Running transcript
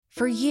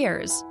For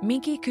years,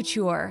 Minky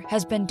Couture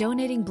has been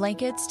donating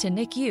blankets to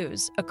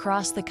NICUs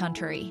across the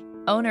country.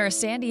 Owner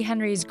Sandy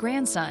Henry's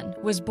grandson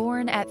was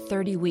born at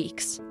 30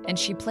 weeks, and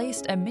she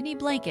placed a mini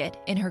blanket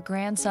in her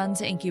grandson's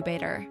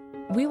incubator.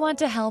 We want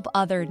to help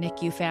other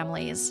NICU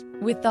families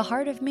with the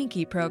Heart of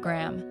Minky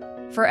program.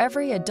 For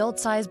every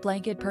adult-sized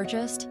blanket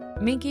purchased,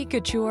 Minky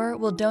Couture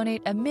will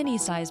donate a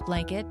mini-sized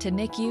blanket to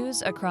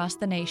NICUs across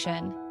the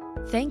nation.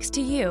 Thanks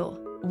to you,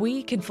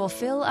 we can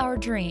fulfill our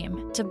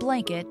dream to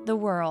blanket the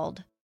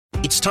world.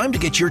 It's time to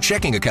get your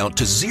checking account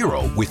to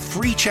zero with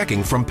free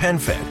checking from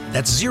PenFed.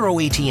 That's zero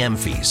ATM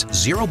fees,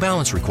 zero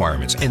balance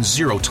requirements, and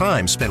zero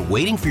time spent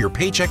waiting for your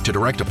paycheck to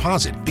direct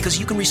deposit because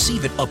you can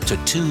receive it up to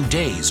 2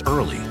 days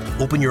early.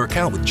 Open your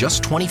account with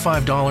just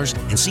 $25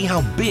 and see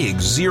how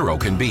big zero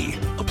can be.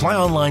 Apply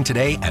online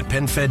today at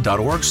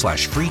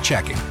PenFed.org/free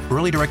checking.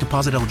 Early direct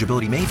deposit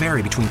eligibility may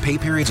vary between pay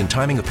periods and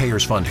timing of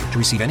payers' funding. To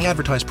receive any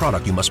advertised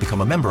product, you must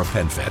become a member of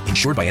PenFed,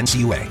 insured by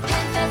NCUA.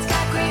 PenFed's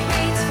got great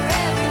rates for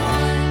everyone.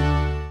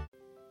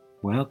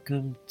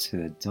 Welcome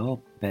to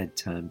Adult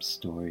Bedtime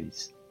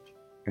Stories.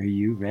 Are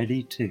you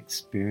ready to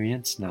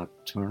experience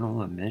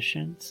nocturnal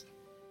emissions?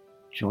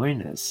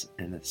 Join us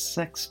in a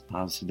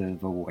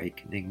sex-positive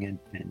awakening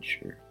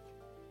adventure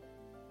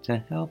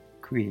to help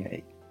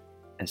create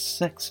a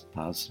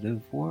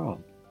sex-positive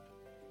world.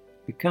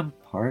 Become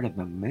part of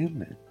a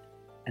movement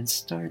and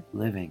start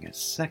living a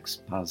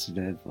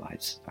sex-positive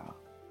lifestyle,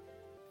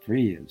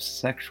 free of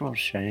sexual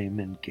shame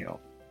and guilt.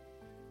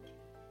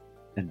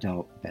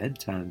 Adult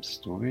Bedtime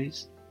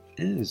Stories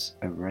is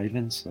a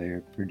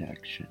Ravenslayer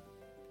production.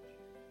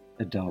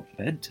 Adult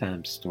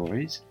Bedtime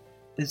Stories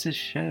is a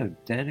show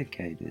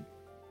dedicated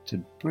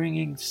to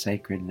bringing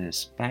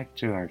sacredness back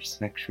to our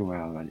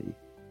sexuality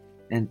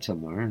and to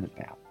learn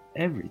about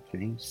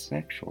everything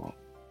sexual.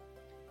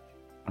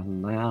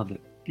 Allow the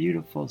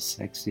beautiful,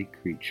 sexy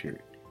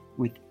creature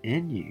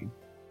within you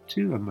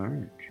to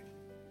emerge.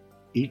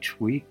 Each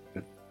week,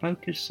 the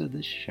focus of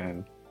the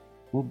show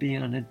will be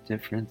on a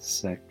different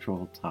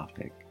sexual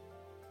topic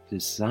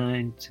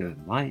designed to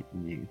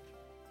enlighten you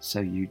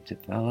so you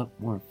develop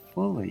more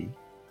fully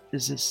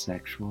as a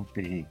sexual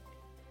being.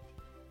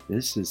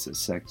 This is a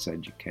sex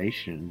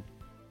education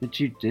that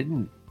you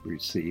didn't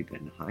receive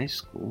in high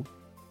school,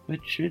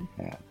 but should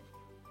have.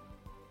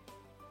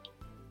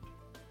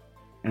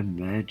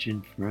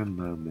 Imagine for a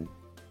moment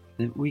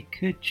that we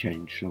could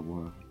change the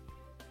world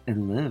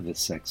and live a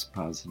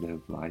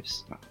sex-positive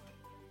lifestyle.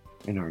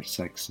 In our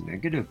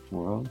sex-negative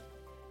world,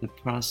 the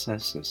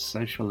process of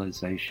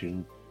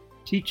socialization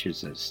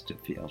teaches us to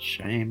feel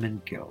shame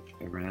and guilt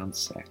around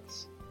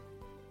sex.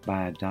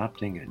 By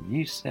adopting a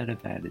new set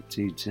of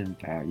attitudes and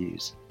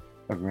values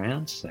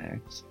around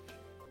sex,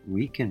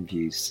 we can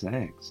view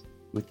sex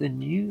with a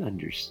new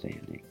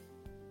understanding,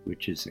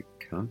 which is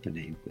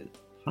accompanied with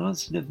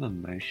positive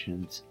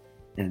emotions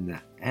and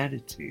the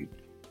attitude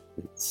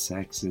that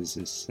sex is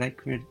a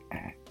sacred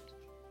act.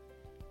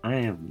 I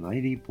am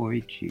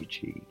Ladyboy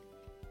Gigi,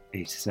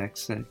 a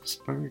sex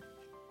expert,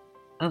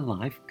 a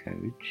life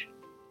coach,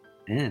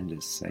 and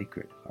a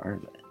sacred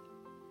harlot.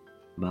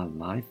 My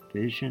life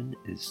vision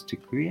is to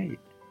create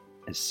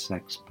a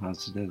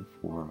sex-positive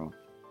world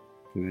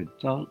through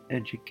adult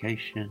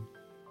education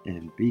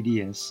and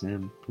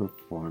BDSM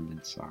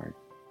performance art.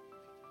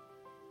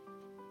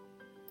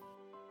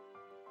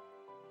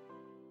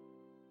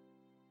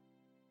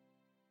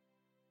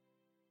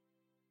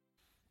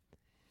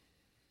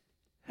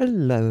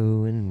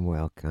 Hello and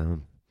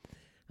welcome.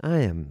 I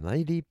am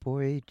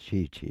Ladyboy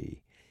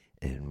Gigi,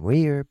 and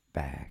we are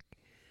back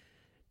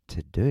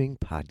to doing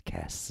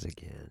podcasts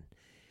again.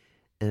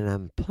 And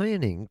I'm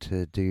planning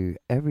to do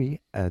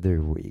every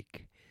other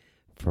week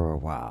for a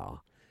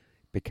while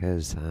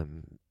because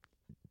I'm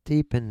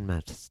deep in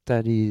my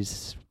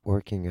studies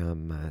working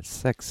on my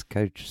sex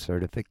coach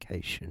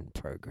certification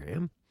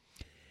program,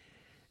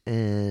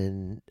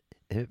 and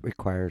it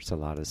requires a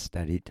lot of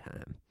study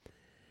time.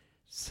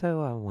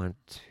 So I want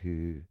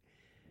to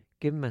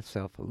give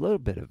myself a little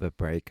bit of a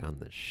break on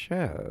the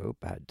show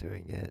by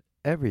doing it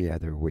every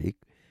other week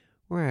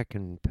where I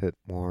can put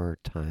more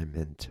time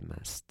into my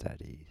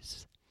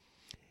studies.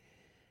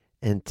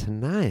 And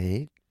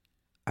tonight,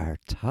 our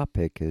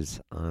topic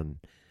is on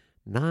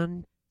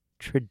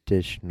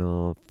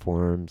non-traditional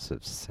forms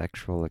of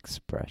sexual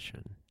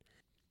expression.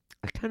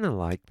 I kind of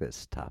like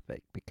this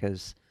topic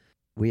because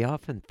we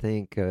often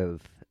think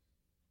of,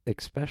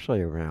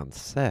 especially around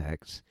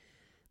sex,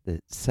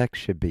 that sex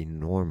should be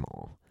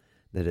normal,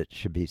 that it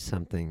should be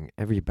something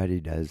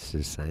everybody does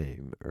the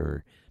same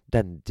or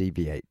doesn't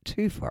deviate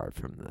too far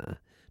from the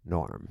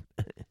norm.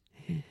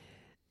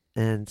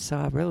 And so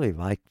I really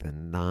like the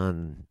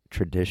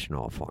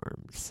non-traditional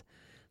forms,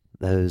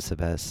 those of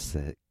us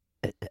that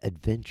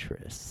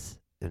adventurous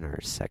in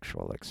our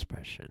sexual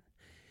expression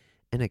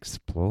and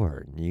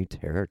explore new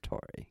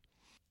territory.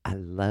 I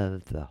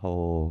love the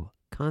whole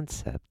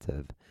concept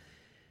of,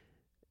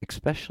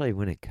 especially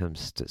when it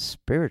comes to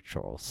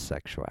spiritual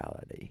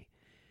sexuality,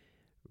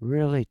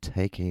 really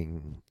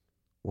taking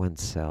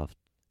oneself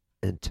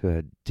into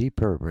a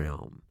deeper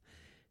realm,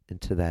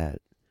 into that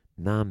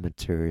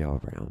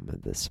non-material realm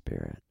of the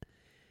spirit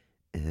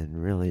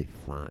and really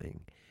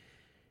flying,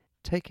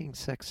 taking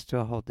sex to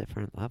a whole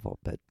different level.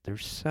 But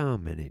there's so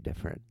many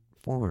different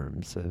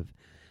forms of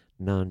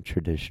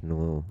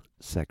non-traditional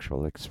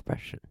sexual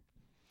expression.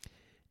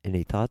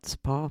 Any thoughts,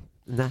 Paul?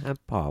 I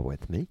have Paul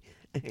with me.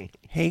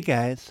 Hey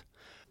guys.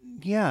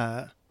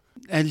 Yeah,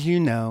 as you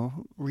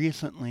know,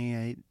 recently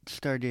I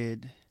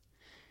started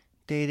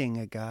dating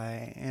a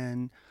guy,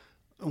 and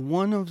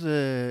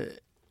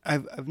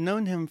I've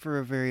known him for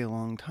a very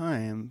long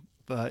time,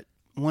 but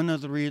one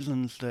of the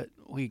reasons that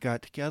we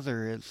got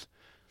together is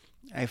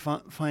I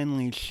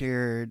finally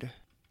shared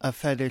a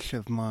fetish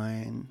of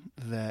mine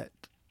that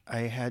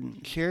I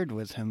hadn't shared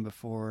with him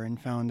before,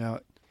 and found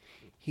out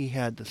he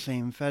had the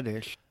same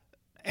fetish.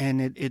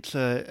 And it's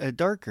a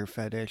darker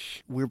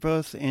fetish. We're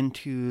both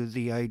into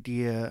the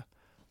idea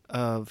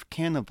of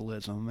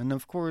cannibalism, and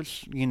of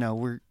course,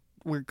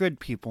 we're good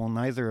people.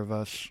 Neither of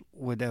us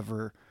would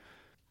ever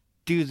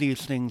do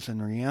these things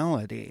in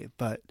reality,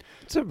 but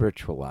It's a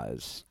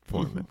ritualized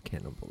form of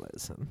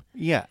cannibalism.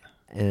 yeah,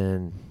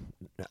 And,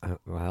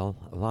 well,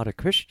 a lot of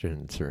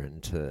Christians are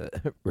into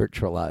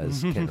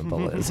ritualized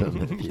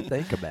cannibalism, if you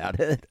think about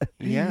it.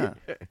 yeah,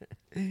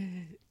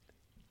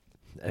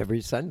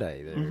 Every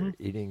Sunday, they're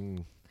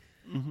eating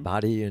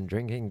body and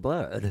drinking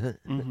blood.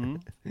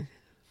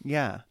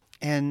 yeah,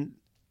 and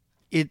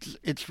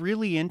it's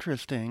really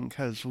interesting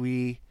because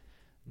we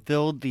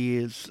build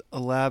these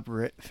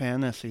elaborate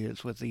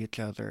fantasies with each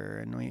other,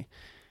 and we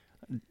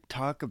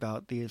talk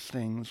about these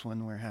things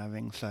when we're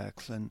having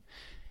sex, and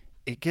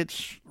it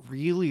gets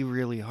really,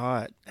 really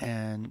hot.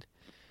 And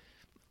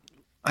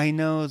I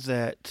know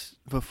that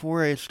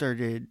before I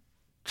started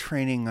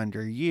training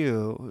under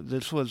you,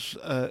 this was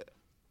a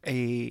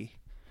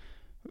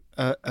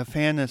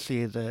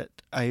fantasy that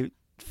I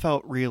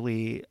felt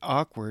really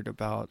awkward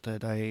about,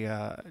 that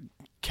I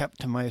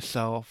kept to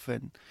myself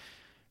and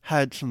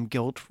had some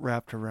guilt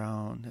wrapped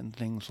around and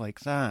things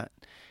like that.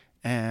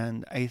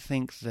 And I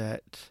think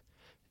that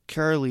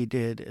Charlie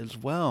did as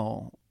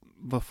well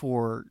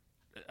before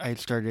I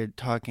started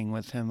talking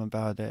with him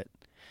about it.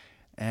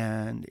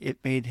 And it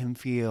made him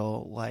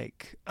feel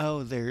like,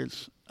 oh,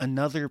 there's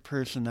another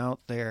person out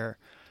there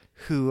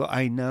who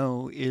I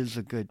know is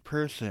a good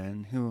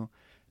person, who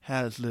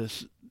has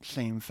this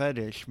same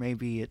fetish.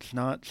 Maybe it's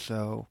not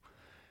so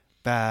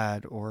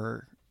bad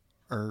or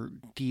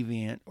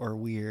deviant or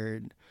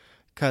weird,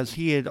 because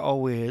he had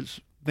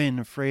always been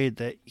afraid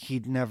that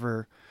he'd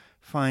never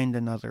find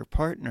another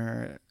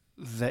partner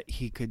that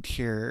he could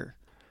share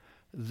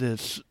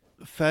this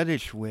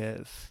fetish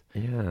with,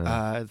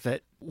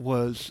 that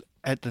was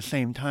at the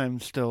same time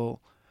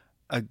still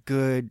a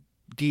good,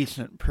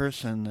 decent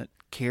person that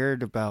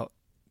cared about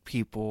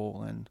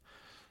people and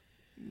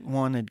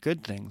wanted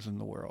good things in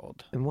the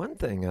world. And one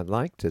thing I'd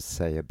like to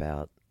say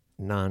about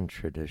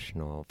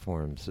non-traditional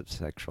forms of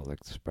sexual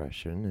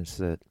expression is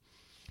that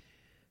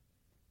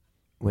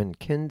when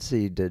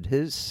Kinsey did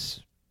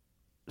his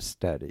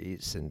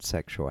studies in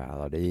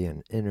sexuality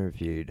and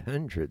interviewed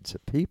hundreds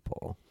of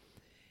people,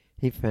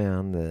 he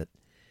found that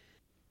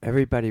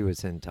everybody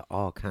was into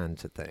all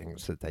kinds of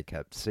things that they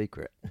kept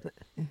secret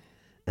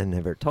and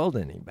never told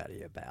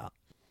anybody about.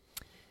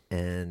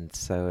 And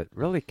so it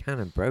really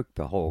kind of broke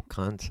the whole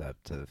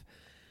concept of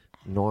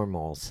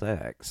normal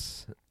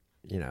sex,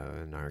 in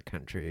our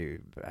country,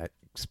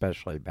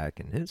 especially back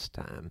in his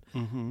time.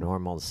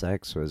 Normal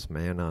sex was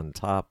man on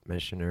top,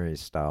 missionary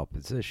style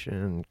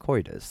position,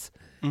 coitus,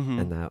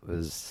 and that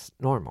was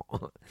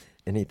normal.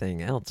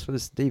 Anything else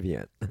was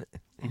deviant.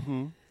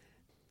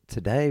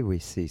 Today we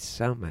see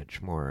so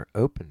much more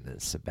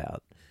openness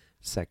about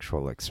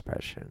sexual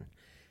expression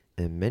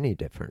in many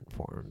different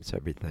forms,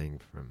 everything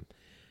from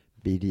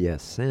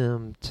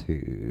BDSM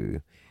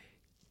to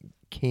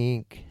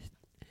kink.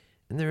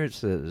 And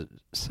there's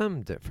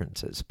some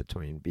differences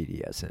between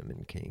BDSM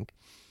and kink.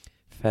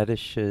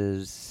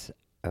 Fetishes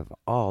of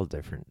all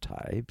different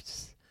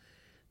types.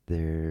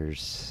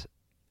 There's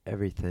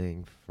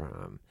everything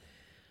from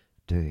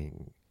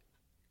doing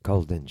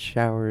golden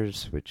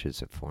showers, which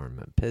is a form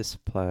of piss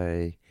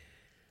play,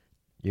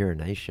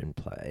 urination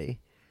play,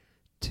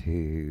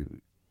 to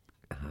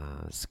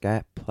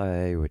scat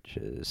play, which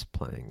is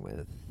playing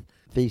with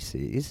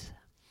feces.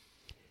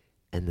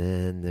 And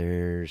then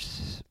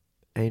there's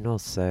anal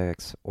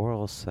sex,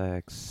 oral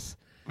sex,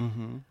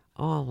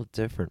 all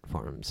different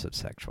forms of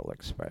sexual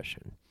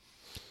expression.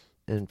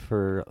 And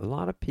for a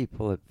lot of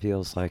people, it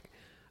feels like,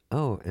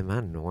 oh, am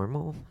I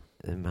normal?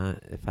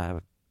 If I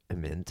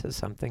am into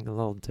something a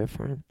little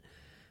different?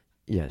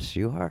 Yes,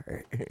 you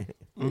are.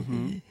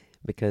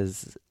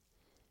 Because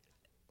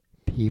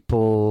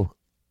people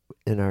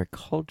in our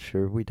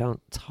culture, we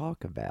don't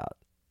talk about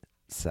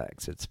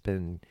sex. It's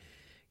been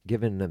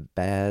given a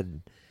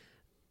bad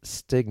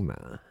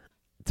stigma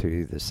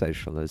through the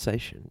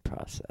socialization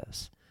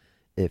process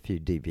if you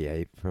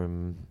deviate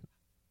from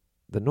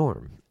the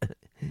norm.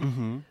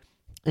 And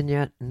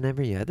yet, in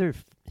every other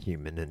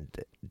human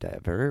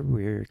endeavor,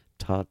 we're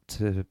taught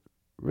to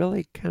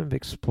really kind of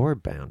explore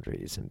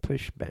boundaries and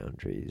push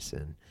boundaries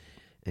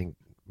and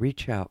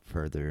reach out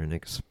further and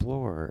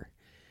explore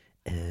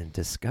and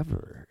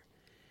discover.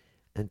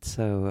 And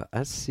so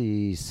I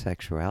see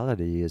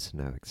sexuality as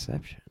no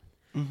exception.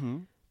 Mm-hmm.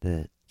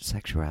 That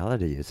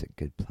sexuality is a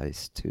good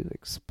place to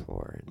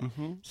explore and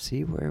Mm-hmm.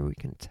 see where we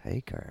can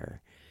take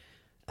our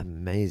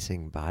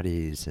amazing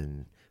bodies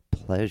and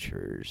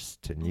pleasures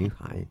to new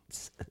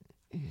heights.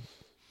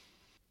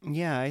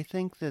 Yeah, I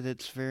think that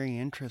it's very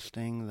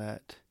interesting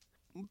that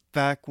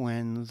back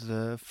when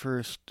the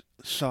first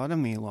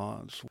sodomy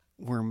laws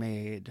were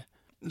made,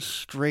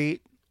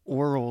 straight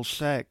oral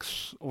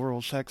sex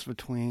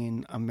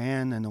between a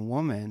man and a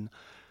woman,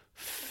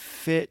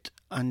 fit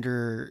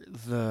under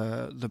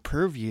the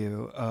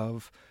purview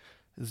of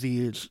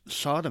these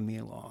sodomy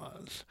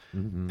laws.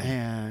 Mm-hmm.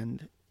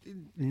 And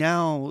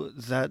now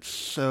that's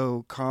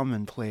so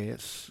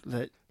commonplace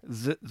that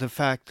the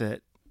fact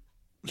that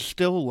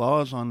still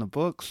laws on the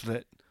books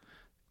that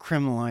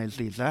criminalize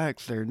these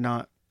acts, they're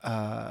not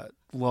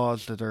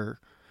laws that are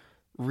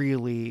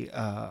really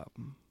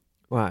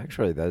Well,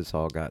 actually, those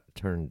all got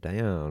turned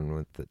down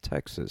with the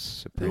Texas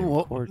Supreme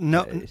Well, Court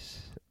no-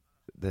 case.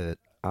 That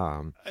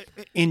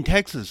in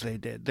Texas they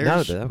did. no,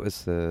 There's, that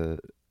was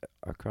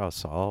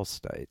across all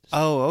states.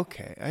 oh,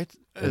 okay. It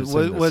was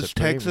Was, in the was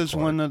Supreme Texas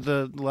Court. one of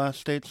the last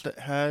states that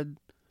had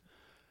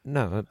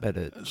No, but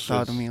it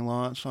sodomy was,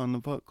 laws on the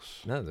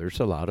books? no, there's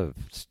a lot of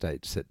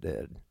states that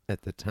did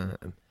at the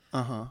time.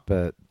 Uh-huh.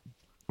 But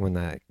when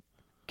that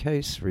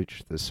case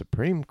reached the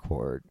Supreme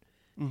Court,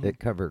 Mhm. it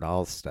covered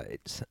all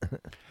states.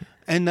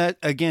 And that,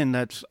 again,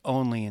 that's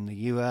only in the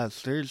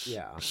U.S. There's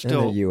in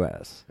still the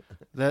U.S.,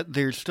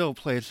 there's still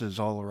places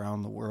all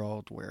around the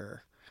world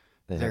where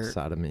they have There-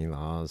 sodomy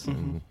laws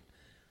and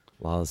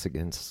laws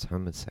against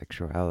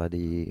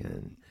homosexuality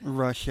and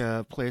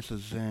Russia,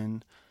 places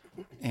in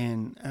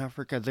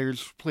Africa.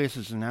 There's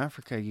places in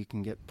Africa you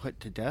can get put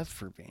to death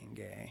for being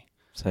gay.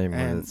 same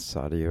And- with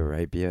Saudi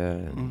Arabia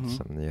and Mhm.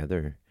 some of the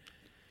other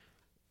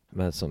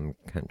Muslim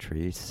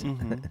countries.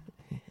 Mhm.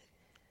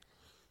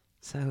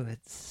 So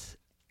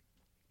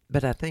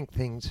but I think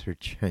things are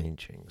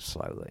changing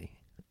slowly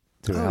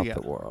throughout yeah.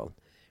 the world.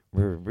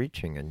 We're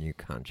reaching a new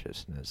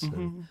consciousness. And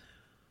Mhm.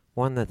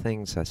 one of the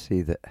things I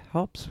see that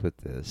helps with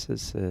this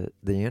is the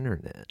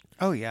internet.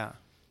 Oh yeah.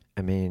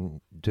 I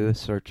mean, do a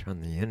search on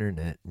the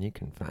internet and you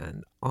can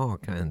find all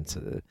kinds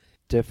of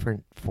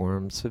different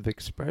forms of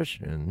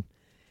expression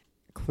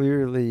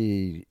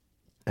clearly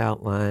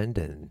outlined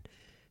and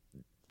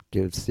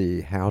gives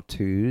the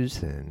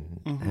how-tos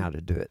and Mhm. how to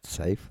do it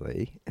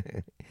safely.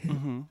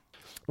 Mhm.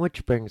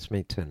 Which brings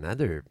me to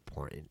another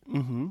point.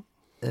 Mhm.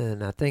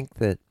 And I think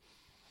that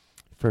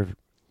for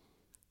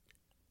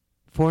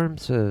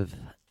forms of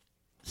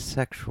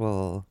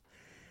sexual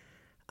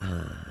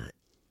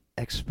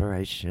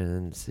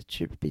explorations, it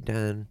should be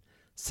done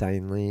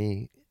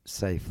sanely,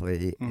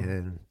 safely, Mm.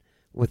 and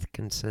with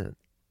consent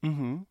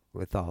Mhm.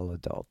 with all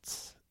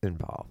adults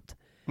involved.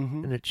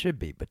 And Mhm. it should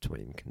be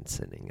between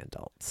consenting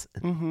adults.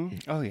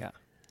 Mhm. Oh yeah.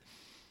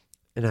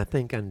 And I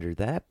think under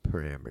that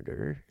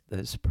parameter,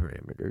 those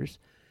parameters,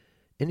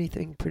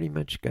 anything pretty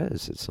much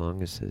goes as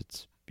long as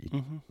it's you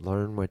Mhm.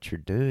 learn what you're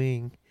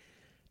doing,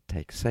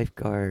 take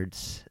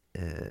safeguards,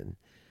 and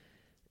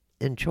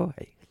enjoy.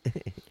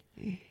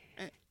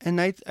 And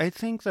I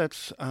think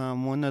that's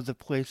one of the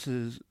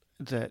places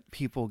that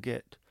people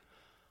get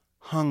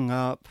hung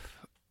up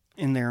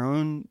in their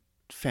own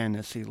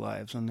fantasy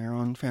lives, in their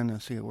own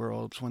fantasy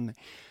worlds, when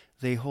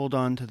they hold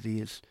on to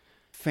these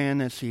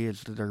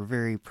fantasies that are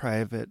very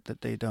private,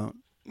 that they don't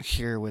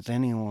share with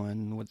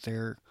anyone, with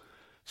their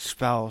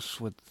spouse,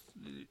 with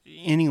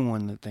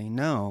anyone that they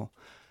know.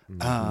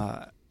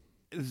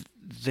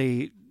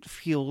 They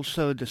feel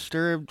so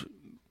disturbed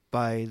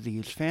by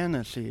these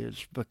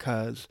fantasies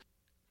because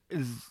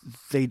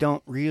they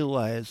don't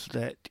realize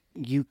that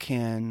you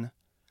can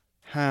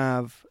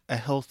have a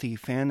healthy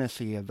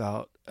fantasy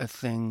about a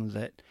thing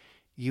that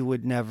you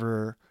would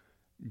never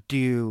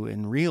do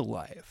in real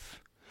life.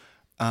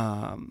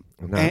 And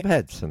I've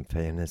had some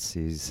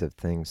fantasies of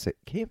things that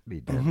can't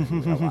be done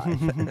in real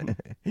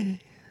life.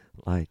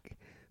 Like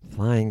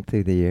flying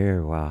through the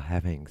air while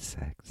having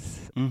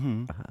sex.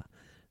 Mm-hmm.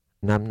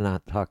 And I'm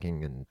not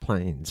talking in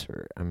planes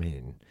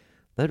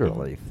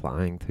literally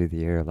flying through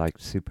the air like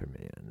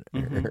Superman.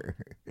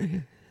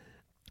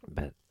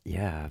 But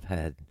yeah, I've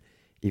had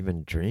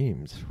even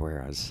dreams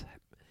where I was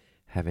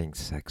having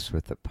sex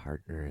with a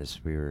partner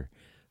as we were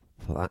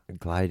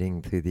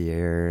gliding through the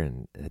air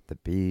and at the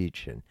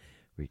beach, and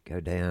we'd go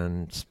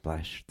down,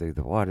 splash through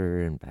the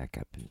water and back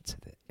up into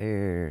the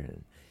air,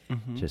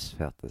 and just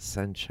felt the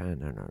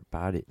sunshine on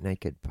our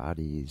naked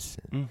bodies.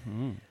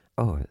 And,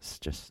 oh, it's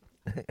just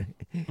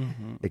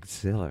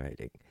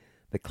exhilarating.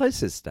 The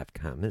closest I've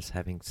come is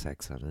having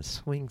sex on a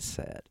swing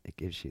set. It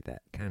gives you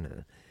that kind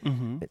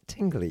of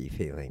tingly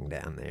feeling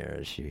down there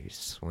as you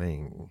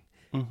swing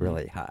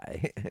really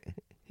high.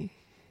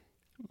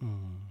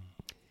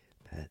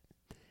 But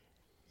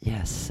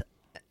yes,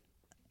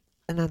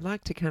 and I'd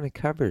like to kind of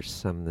cover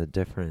some of the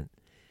different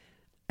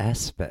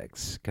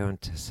aspects, go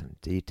into some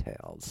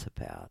details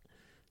about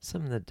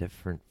some of the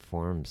different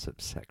forms of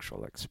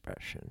sexual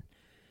expression.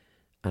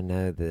 I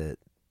know that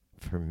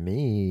for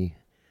me,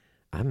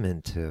 I'm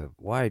into a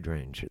wide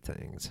range of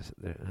things.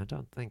 I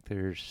don't think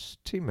there's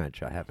too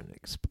much I haven't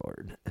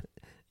explored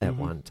at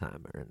one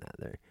time or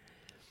another.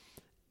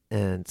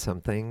 And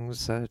some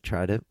things I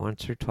tried it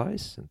once or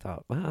twice and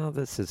thought, well,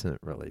 this isn't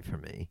really for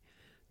me.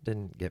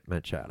 Didn't get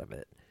much out of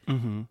it.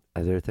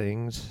 Other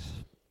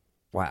things,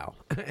 wow,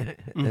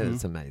 it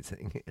was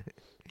amazing.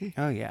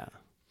 Oh, yeah.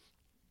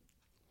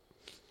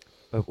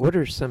 But what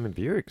are some of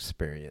your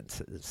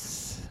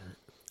experiences?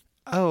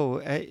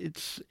 Oh,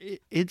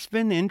 it's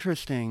been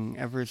interesting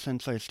ever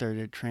since I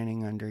started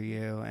training under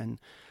you. And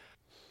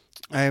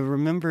I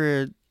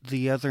remember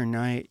the other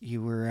night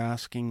you were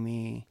asking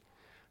me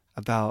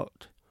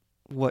about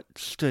what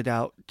stood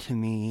out to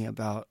me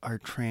about our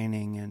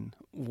training and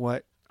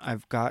what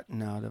I've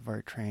gotten out of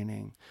our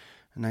training.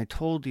 And I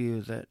told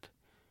you that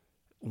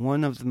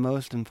one of the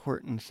most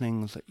important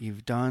things that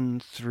you've done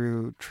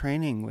through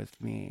training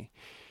with me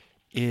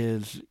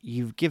is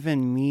you've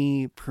given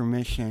me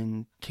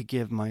permission to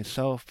give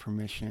myself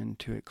permission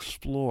to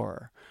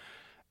explore.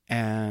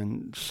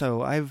 And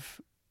so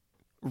I've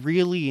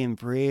really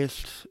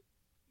embraced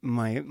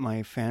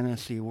my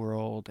fantasy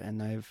world,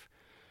 and I've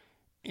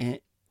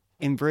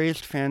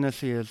embraced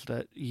fantasies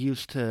that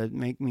used to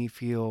make me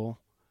feel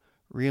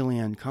really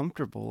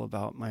uncomfortable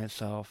about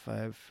myself.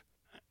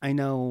 I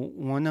know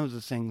one of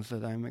the things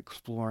that I'm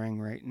exploring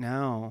right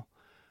now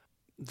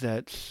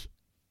that's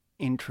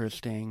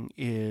interesting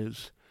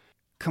is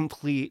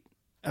complete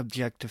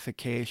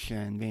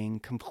objectification, being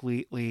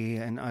completely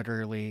and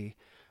utterly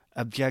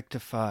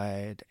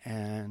objectified.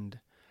 And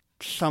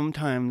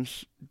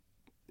sometimes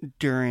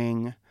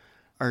during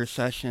our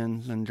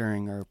sessions and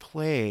during our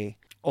play,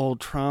 old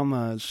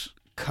traumas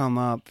come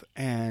up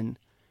and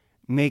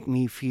make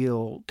me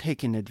feel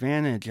taken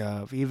advantage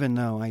of, even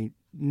though I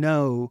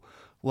know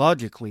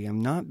logically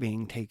I'm not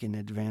being taken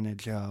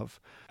advantage of.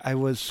 I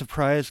was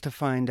surprised to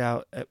find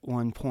out at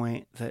one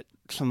point that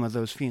some of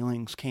those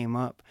feelings came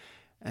up,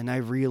 and I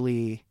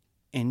really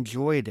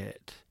enjoyed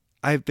it.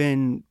 I've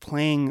been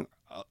playing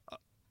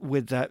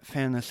with that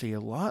fantasy a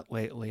lot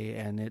lately,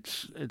 and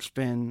it's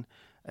been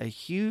a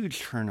huge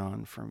turn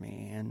on for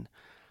me. And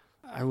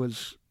I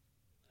was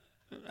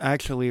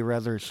actually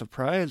rather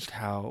surprised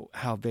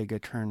how big a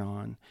turn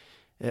on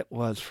it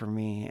was for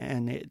me.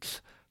 And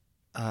it's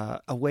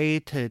a way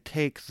to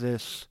take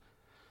this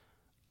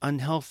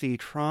unhealthy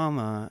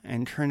trauma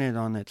and turn it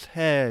on its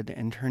head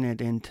and turn it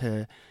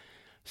into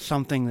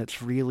something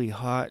that's really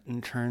hot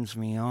and turns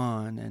me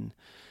on and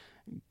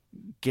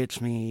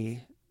gets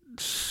me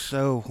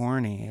so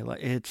horny.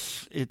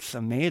 It's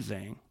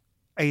amazing.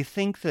 I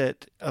think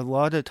that a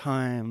lot of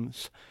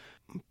times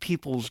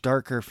people's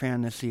darker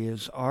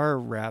fantasies are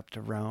wrapped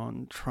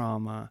around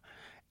trauma,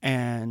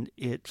 and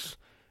it's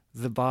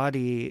the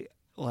body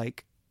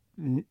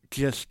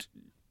just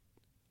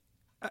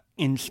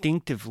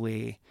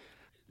instinctively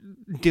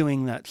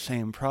doing that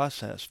same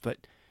process, but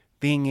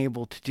being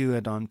able to do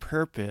it on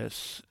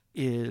purpose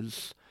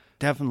is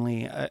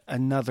definitely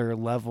another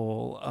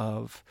level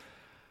of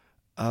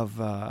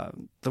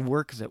the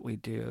work that we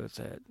do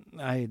that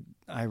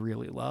I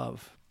really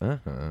love.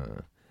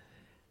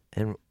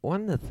 And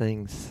one of the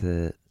things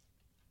that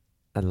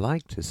I'd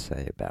like to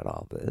say about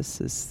all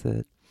this is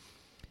that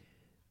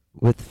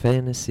with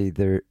fantasy,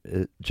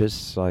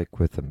 just like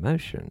with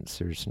emotions,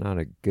 there's not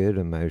a good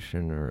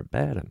emotion or a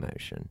bad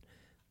emotion.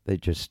 They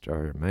just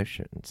are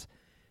emotions.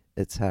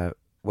 It's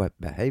what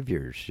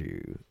behaviors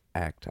you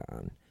act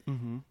on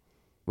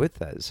with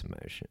those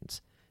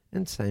emotions.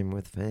 And same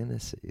with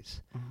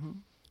fantasies.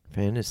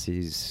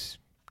 Fantasies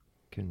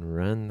can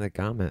run the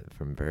gamut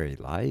from very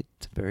light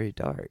to very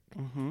dark.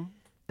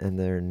 And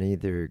they're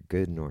neither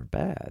good nor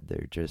bad.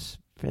 They're just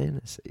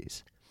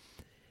fantasies.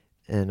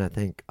 And I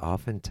think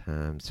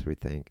oftentimes we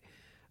think,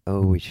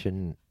 oh, we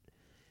shouldn't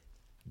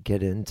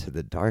get into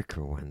the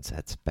darker ones.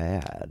 That's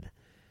bad.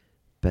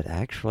 But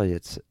actually,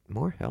 it's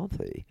more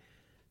healthy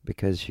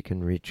because you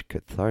can reach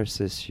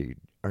catharsis. You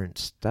aren't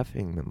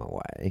stuffing them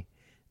away,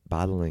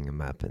 bottling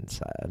them up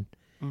inside.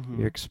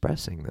 You're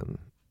expressing them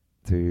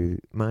through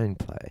mind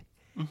play.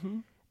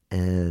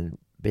 And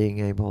being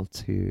able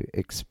to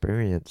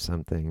experience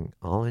something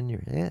all in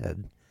your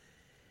head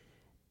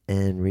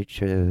and reach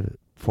a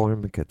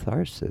form of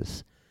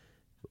catharsis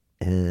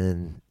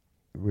and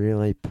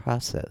really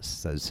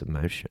process those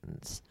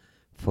emotions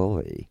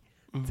fully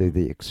through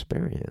the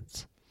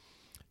experience.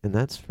 And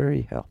that's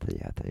very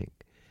healthy, I think.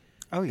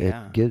 Oh,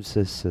 yeah. It gives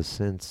us a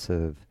sense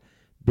of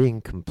being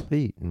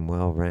complete and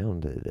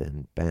well-rounded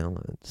and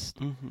balanced.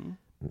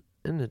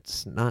 And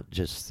it's not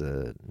just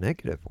the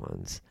negative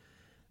ones,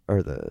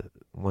 or the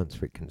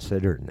ones we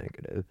consider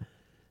negative.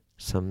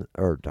 Some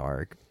are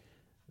dark.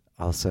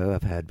 Also,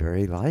 I've had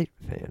very light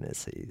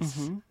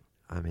fantasies.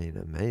 I mean,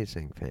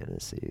 amazing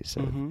fantasies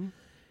of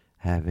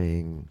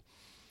having,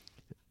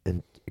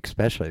 and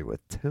especially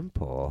with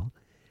Temple,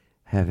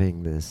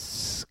 having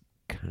this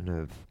kind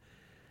of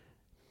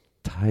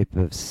type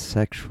of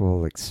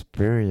sexual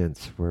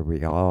experience where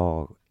we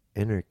all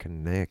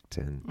interconnect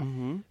and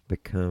Mm-hmm.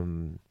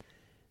 become,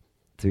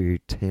 through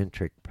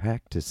tantric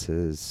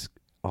practices,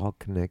 all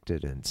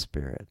connected in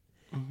spirit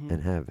Mm-hmm.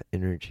 and have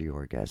energy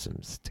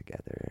orgasms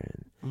together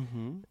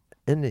Mm-hmm.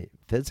 and the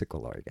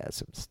physical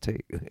orgasms too.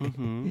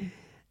 Mm-hmm.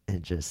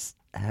 And just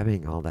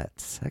having all that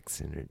sex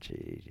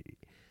energy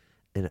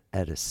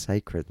at a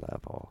sacred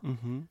level.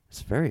 Mm-hmm.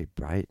 It's very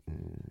bright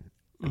and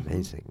Mhm.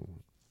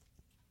 amazing.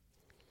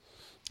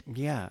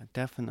 Yeah,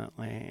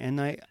 definitely. And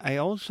I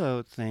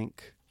also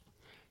think,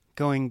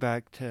 going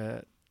back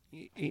to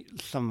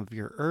some of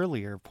your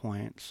earlier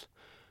points,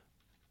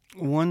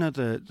 one of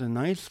the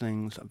nice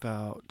things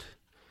about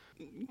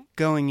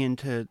going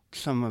into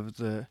some of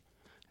the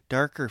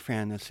darker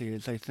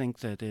fantasies, I think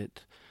that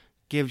it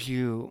gives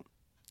you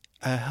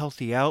a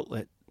healthy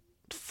outlet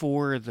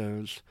for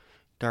those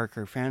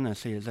darker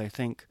fantasies. I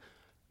think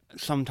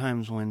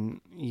sometimes when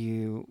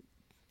you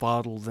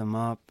bottle them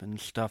up and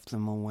stuff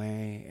them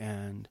away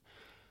and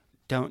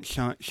don't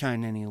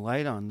shine any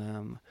light on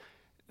them,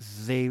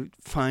 they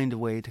find a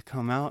way to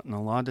come out, and a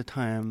lot of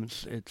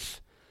times it's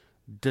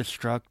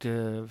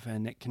destructive,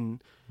 and it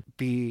can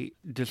be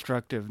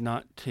destructive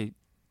not to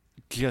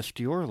just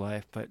your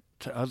life, but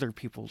to other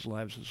people's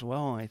lives as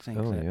well. I think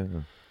Oh,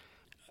 that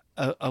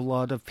yeah. a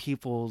lot of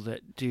people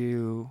that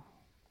do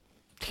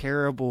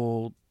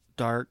terrible,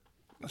 dark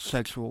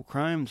sexual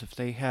crimes, if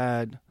they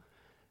had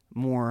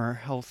more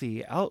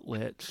healthy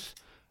outlets,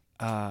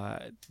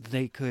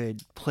 they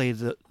could play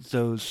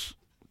those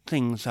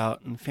things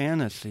out in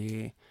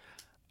fantasy,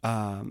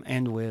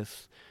 and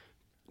with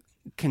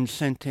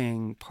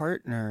consenting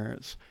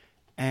partners,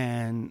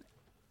 and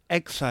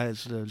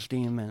excise those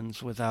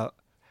demons without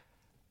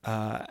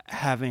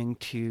having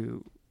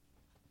to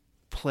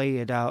play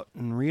it out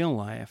in real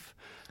life.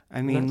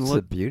 I mean, that's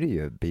look. the beauty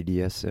of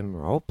BDSM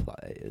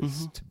roleplay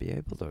is Mhm. to be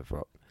able to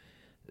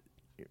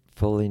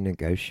fully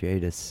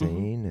negotiate a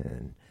scene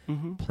and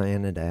Mm-hmm.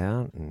 plan it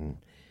out and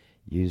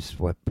use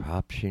what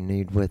props you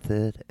need with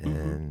it. Mhm.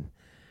 And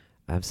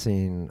I've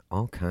seen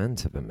all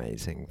kinds of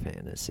amazing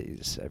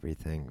fantasies,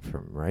 everything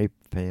from rape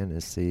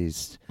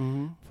fantasies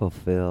Mm-hmm.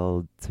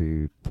 fulfilled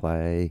to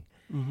play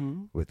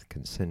Mm-hmm. with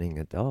consenting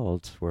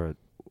adults where it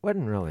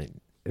wasn't really,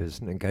 it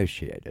was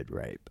negotiated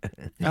rape.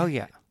 Oh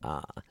yeah.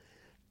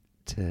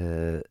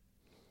 To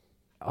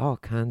all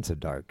kinds of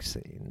dark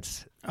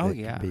scenes. Oh, that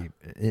yeah. can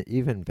be,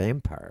 even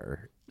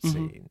vampire Mhm.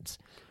 scenes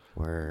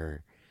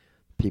where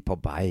people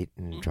bite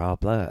and draw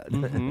blood.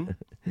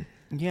 Mm-hmm.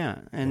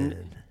 Yeah,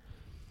 and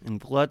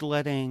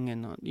bloodletting,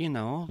 and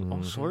all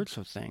Mhm. sorts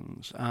of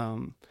things.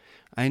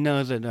 I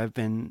know that I've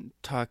been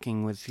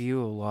talking with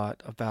you a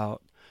lot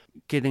about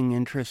getting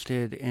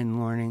interested in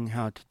learning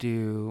how to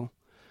do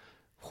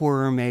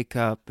horror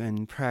makeup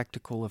and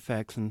practical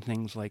effects and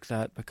things like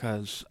that,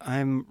 because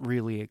I'm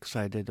really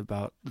excited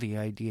about the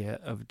idea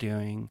of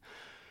doing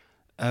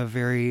a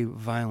very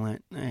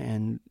violent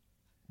and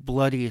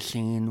bloody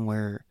scene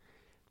where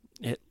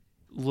it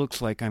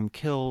looks like I'm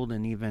killed,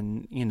 and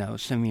even,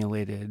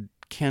 simulated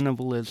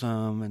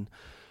cannibalism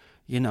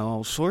and,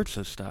 all sorts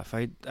of stuff.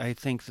 I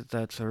think that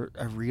that's a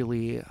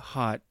really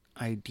hot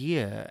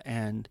idea,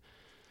 and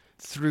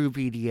through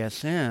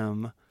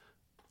BDSM,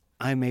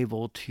 I'm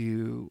able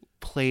to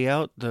play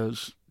out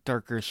those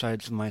darker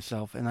sides of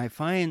myself. And I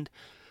find,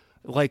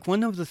 like,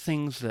 one of the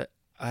things that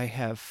I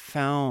have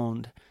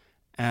found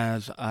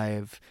as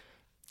I've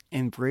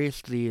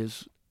embraced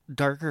these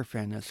darker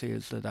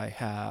fantasies that I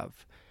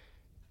have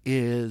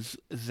is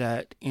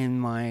that in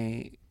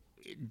my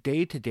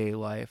day-to-day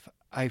life,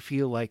 I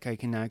feel like I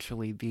can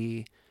actually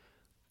be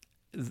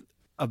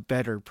a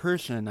better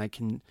person. I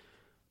can,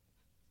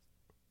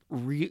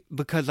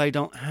 because I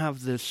don't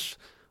have this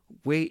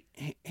weight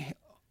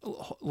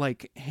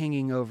like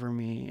hanging over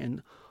me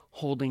and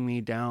holding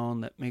me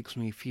down that makes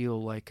me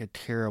feel like a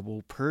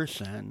terrible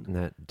person. And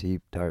that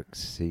deep, dark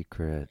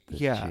secret that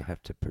Yeah. you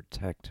have to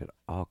protect at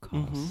all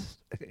costs.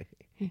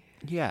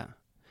 Yeah,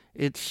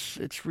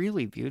 it's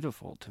really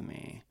beautiful to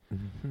me.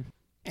 Mhm.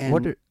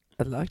 And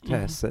I'd like to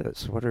ask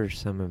this. What are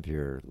some of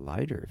your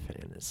lighter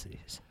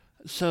fantasies?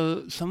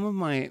 so some of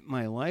my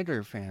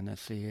lighter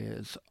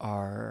fantasies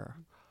are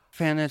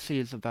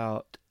fantasies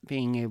about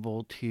being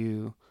able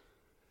to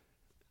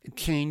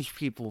change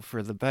people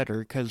for the better,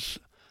 because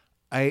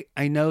I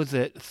know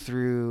that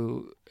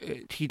through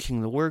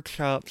teaching the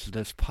workshops,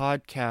 this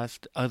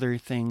podcast, other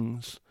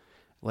things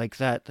like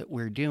that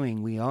we're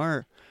doing, we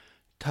are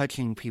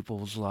touching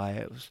people's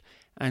lives.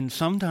 And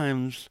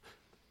sometimes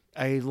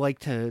I like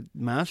to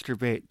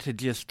masturbate to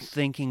just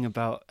thinking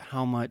about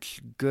how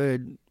much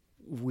good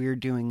we're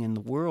doing in the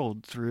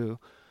world through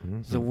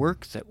the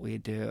work that we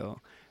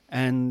do.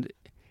 And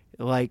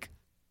like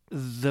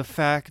the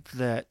fact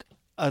that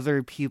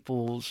other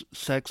people's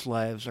sex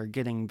lives are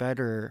getting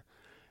better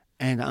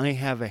and I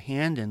have a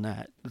hand in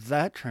that,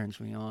 that turns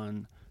me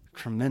on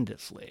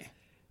tremendously.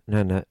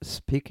 No,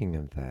 speaking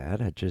of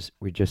that,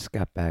 we just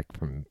got back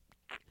from,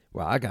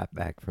 I got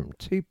back from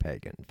 2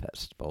 pagan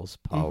festivals.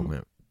 Paul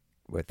went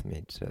with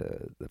me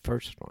to the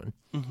first one.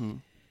 Mm-hmm.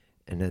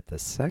 And at the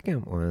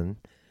second one,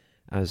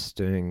 I was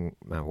doing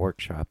my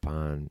workshop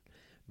on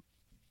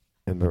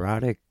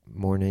erotic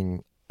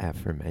morning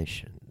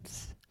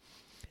affirmations.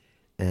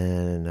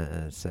 And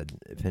I said,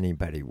 if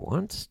anybody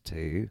wants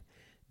to,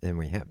 and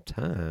we have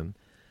time,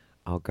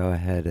 I'll go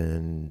ahead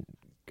and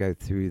go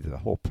through the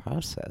whole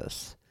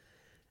process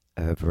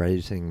of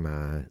raising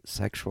my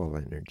sexual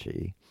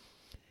energy.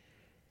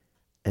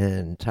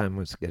 And time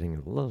was getting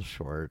a little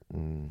short,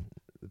 and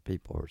the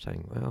people were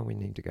saying, well, we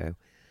need to go.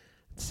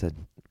 I said,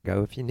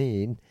 go if you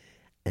need,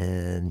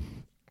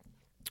 and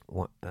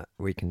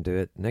we can do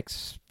it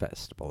next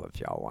festival if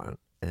y'all want.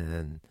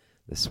 And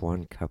this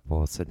one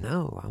couple said,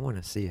 no, I want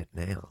to see it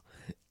now.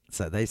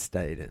 So they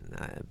stayed, and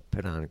I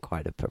put on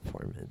quite a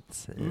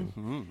performance.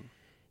 And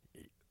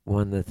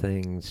one of the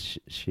things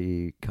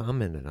she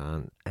commented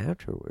on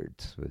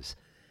afterwards was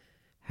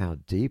how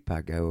deep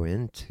I go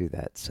into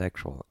that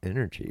sexual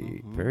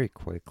energy very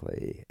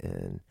quickly,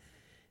 and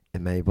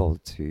am able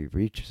to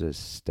reach this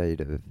state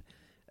of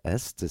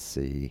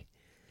ecstasy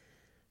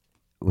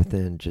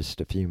within just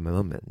a few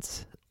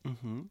moments.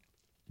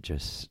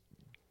 Just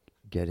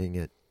getting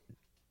it.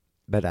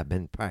 But I've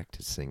been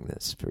practicing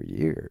this for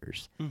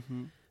years.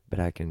 But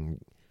I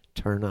can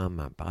turn on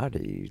my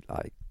body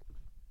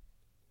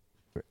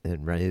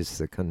and raise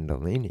the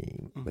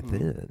kundalini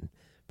within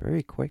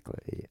very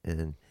quickly.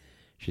 And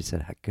she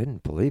said, I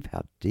couldn't believe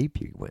how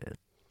deep you went,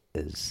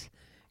 because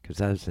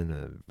I was in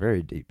a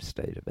very deep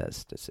state of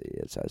ecstasy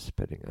as I was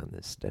putting on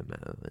this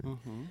demo.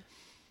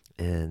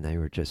 And they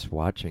were just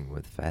watching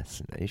with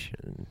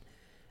fascination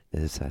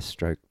as I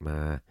stroked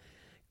my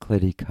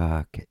clitty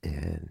cock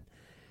and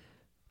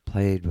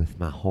played with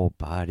my whole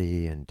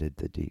body and did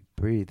the deep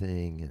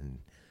breathing and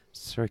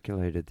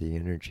circulated the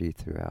energy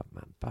throughout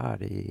my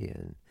body.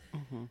 And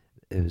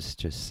it was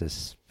just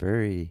this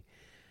very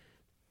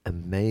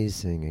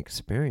amazing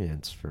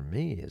experience for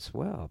me as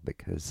well,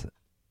 because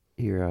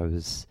here I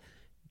was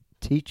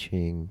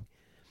teaching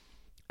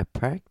a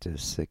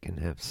practice that can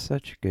have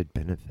such good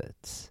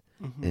benefits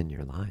in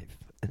your life.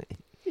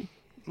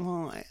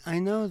 Well, I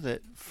know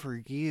that for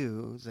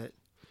you, that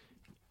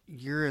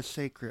you're a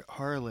sacred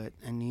harlot,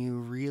 and you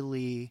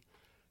really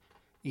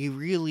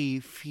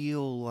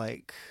feel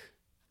like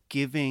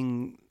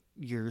giving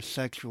your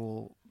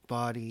sexual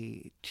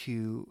body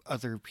to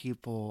other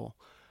people,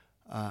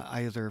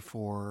 either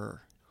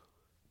for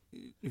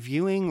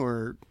viewing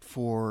or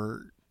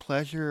for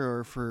pleasure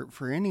or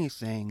for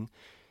anything.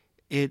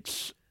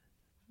 It's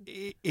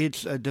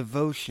a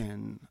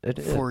devotion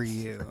for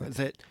you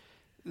that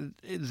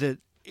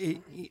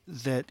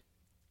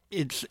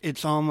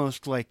it's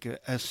almost like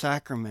a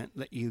sacrament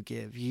that you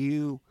give.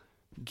 You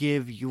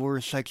give your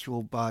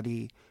sexual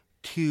body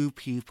to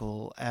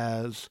people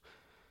as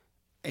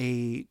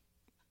a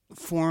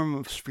form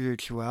of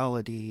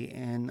spirituality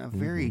in a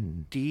very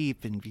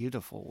deep and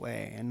beautiful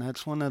way. And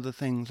that's one of the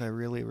things I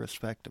really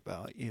respect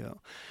about you.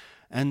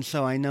 And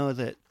so I know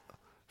that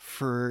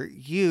for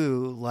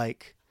you,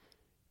 like,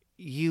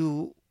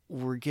 you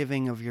were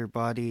giving of your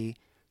body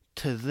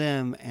to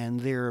them,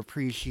 and their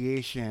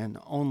appreciation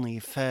only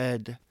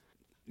fed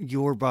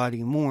your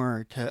body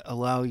more to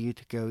allow you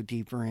to go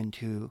deeper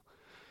into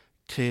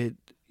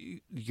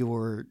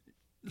your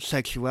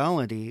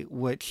sexuality,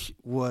 which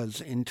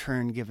was in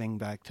turn giving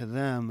back to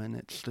them, and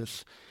it's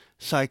this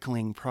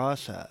cycling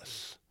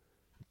process.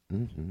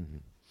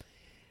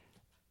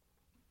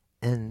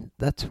 And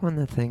that's one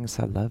of the things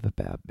I love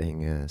about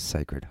being a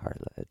sacred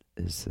harlot,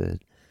 is that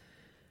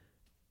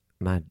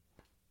my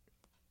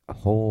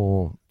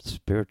whole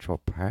spiritual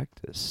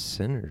practice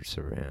centers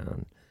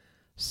around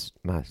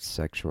my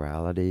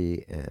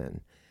sexuality,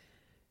 and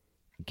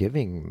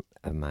giving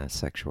of my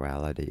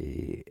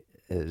sexuality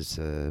is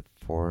a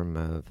form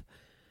of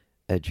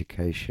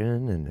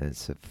education, and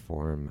as a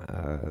form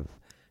of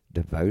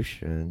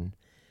devotion,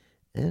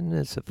 and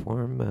as a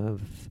form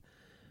of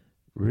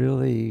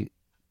really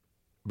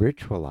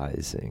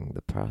ritualizing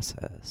the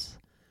process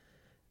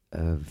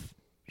of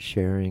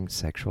sharing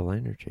sexual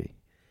energy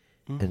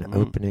and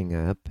opening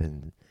up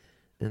and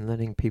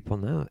letting people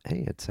know,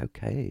 hey, it's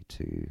okay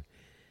to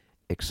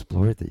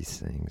explore these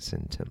things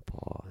in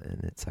temple,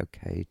 and it's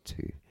okay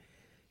to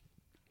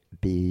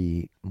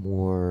be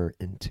more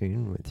in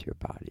tune with your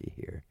body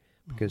here,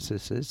 because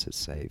this is a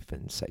safe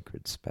and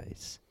sacred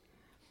space.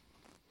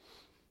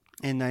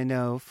 And I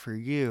know for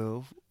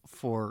you,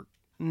 for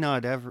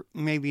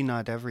maybe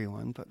not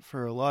everyone, but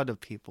for a lot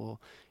of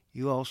people,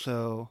 you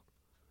also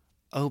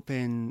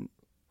open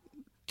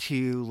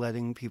to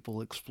letting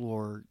people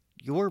explore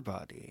your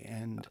body,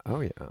 and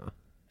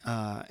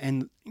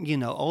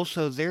and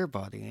also their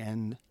body,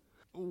 and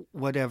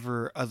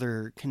whatever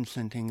other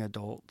consenting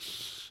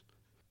adults.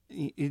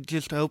 You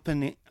just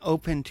open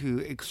to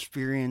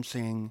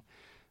experiencing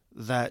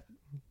that,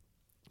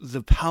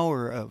 the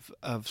power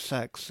of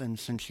sex and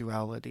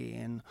sensuality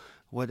and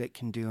what it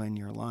can do in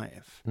your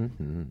life.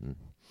 And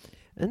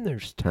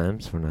there's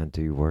times when I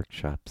do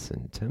workshops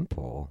in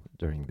temple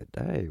during the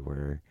day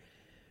where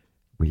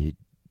we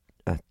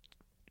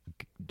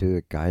do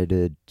a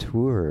guided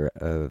tour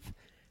of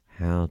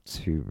how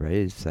to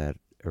raise that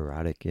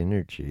erotic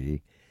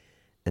energy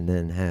and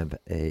then have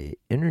a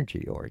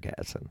energy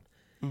orgasm.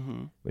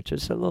 which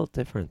is a little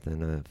different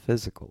than a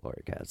physical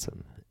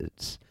orgasm.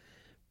 It's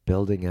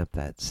building up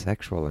that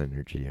sexual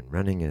energy and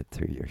running it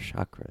through your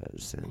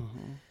chakras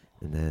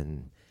and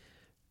then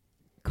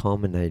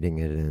culminating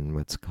it in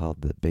what's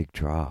called the big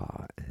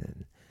draw.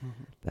 And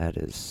that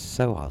is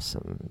so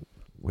awesome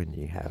when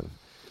you have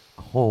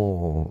a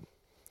whole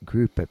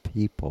group of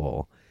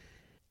people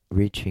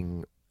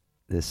reaching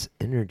this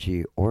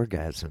energy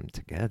orgasm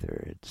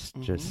together. It's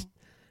just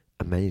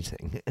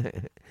amazing.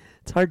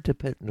 It's hard to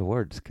put into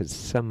words because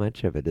so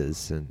much of it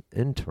is an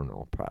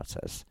internal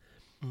process.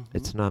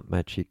 It's not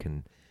much you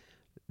can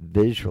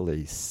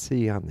visually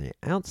see on the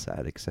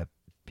outside except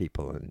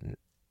people in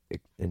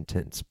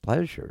intense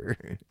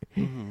pleasure.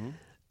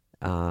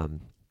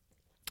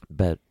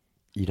 But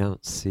you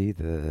don't see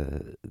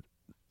the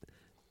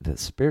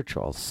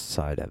spiritual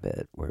side of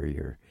it where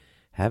you're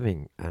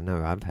having, I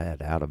know I've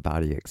had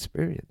out-of-body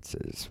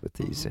experiences with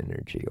these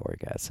energy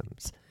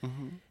orgasms.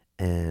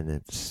 And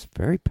it's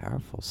very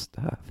powerful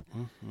stuff.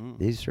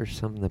 These are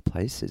some of the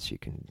places you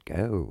can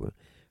go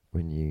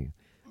when you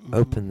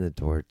open the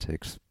door to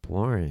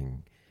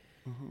exploring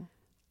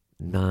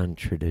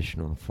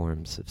non-traditional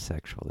forms of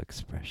sexual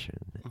expression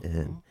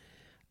and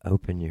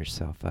open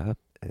yourself up.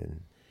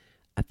 And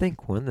I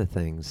think one of the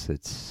things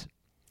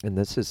and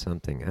this is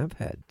something I've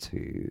had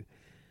to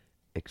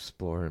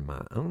explore in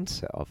my own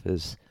self,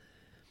 is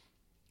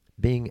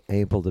being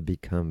able to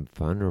become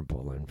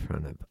vulnerable in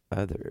front of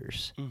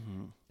others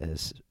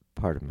as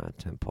part of my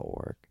temple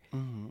work.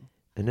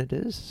 And it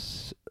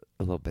is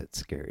a little bit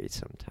scary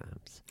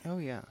sometimes. Oh,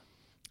 yeah.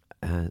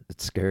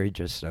 It's scary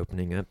just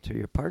opening up to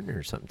your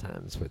partner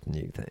sometimes with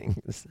new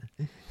things.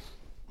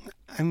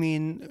 I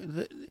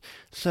mean,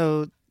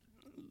 so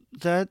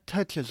that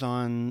touches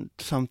on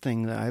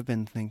something that I've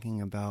been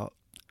thinking about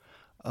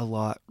a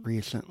lot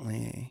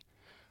recently,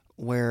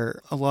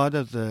 where a lot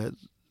of the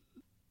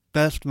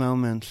best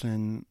moments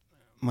in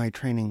my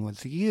training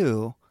with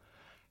you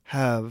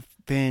have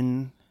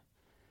been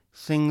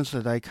things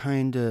that I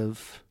kind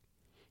of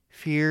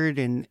feared,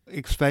 and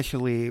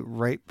especially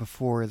right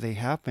before they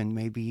happened,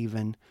 maybe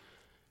even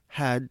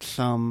had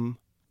some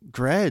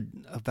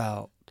dread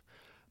about,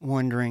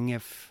 wondering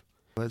if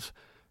I was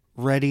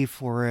ready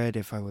for it,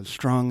 if I was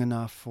strong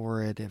enough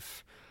for it,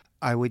 if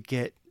I would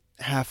get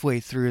halfway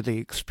through the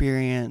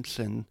experience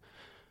and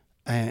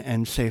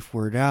safe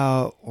word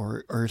out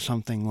or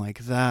something like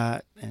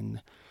that.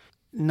 And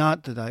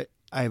not that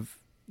I've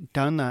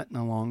done that in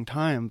a long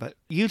time, but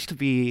it used to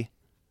be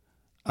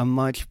a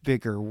much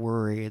bigger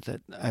worry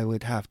that I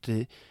would have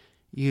to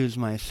use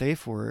my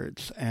safe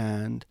words.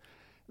 And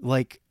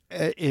like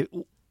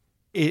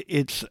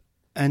it's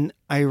an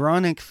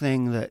ironic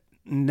thing that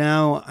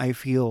now I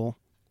feel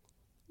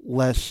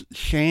less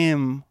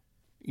shame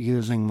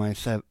using my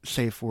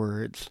safe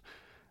words,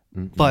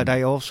 but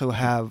I also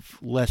have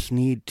less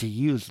need to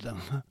use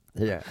them.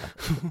 Yeah.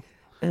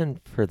 And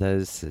for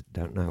those that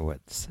don't know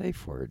what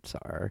safe words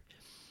are,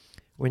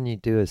 when you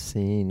do a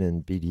scene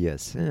in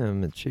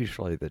BDSM, it's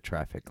usually the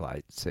traffic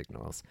light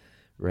signals.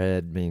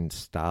 Red means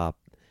stop,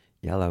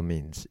 yellow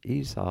means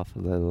ease off a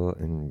little,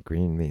 and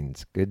green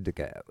means good to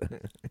go.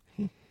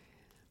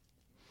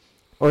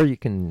 Or you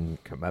can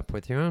come up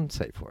with your own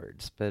safe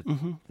words, but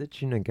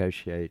that you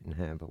negotiate and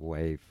have a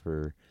way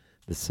for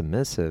the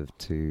submissive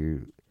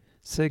to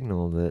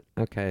signal that,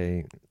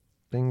 okay,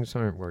 things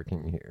aren't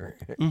working here.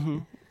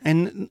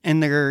 And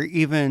there are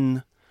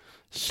even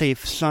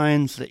safe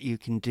signs that you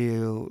can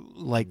do,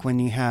 like when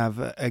you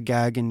have a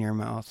gag in your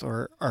mouth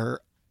or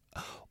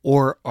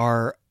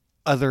are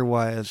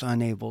otherwise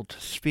unable to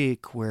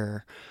speak,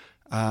 where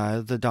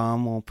the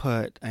Dom will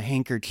put a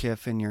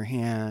handkerchief in your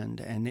hand,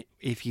 and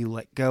if you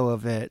let go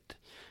of it,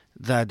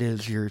 that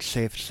is your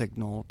safe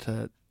signal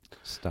to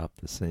stop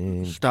the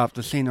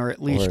scene, or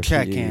at least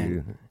check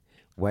in.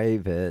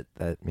 Wave it,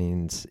 that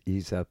means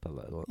ease up a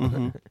little.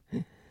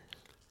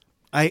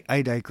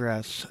 I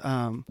digress.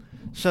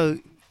 So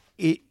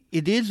it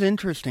is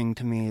interesting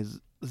to me,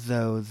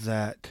 though,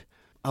 that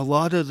a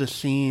lot of the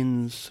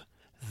scenes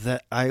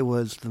that I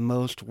was the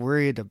most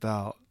worried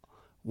about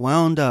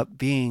wound up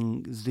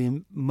being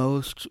the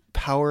most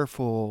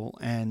powerful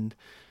and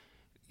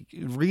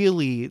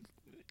really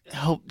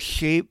helped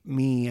shape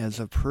me as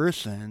a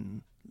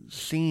person,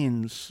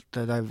 scenes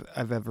that I've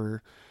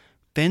ever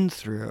been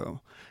through.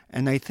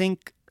 And I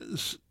think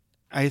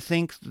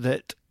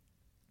that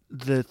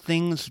the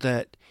things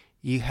that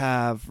you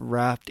have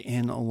wrapped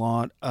in a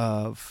lot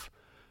of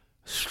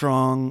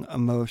strong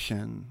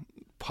emotion,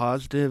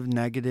 positive,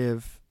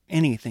 negative,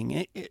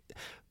 anything,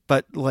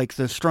 but like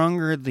the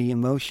stronger the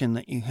emotion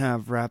that you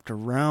have wrapped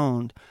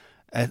around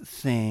a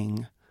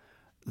thing,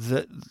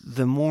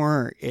 the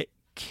more it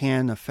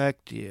can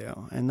affect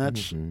you. And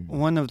that's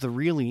one of the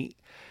really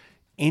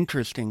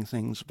interesting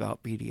things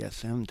about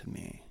BDSM to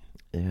me.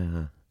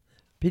 Yeah.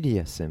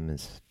 BDSM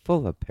is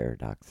full of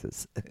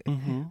paradoxes,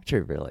 which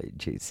are really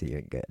juicy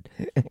and good.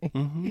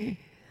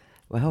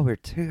 Well, we're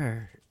to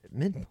our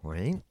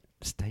midpoint,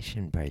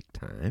 station break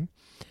time.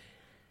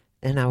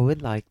 And I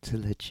would like to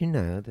let you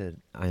know that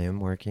I am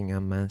working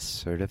on my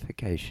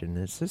certification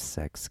as a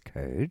sex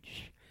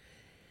coach.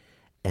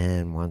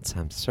 And once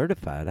I'm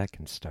certified, I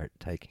can start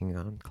taking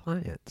on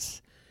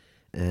clients.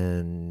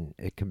 And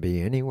it can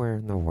be anywhere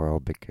in the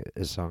world, because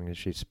as long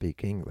as you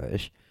speak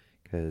English,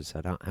 because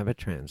I don't have a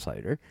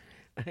translator.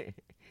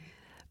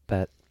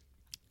 But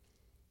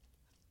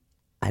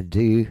I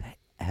do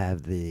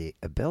have the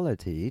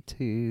ability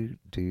to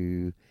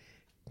do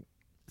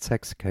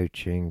sex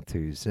coaching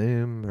through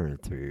Zoom or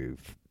through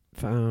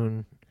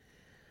phone.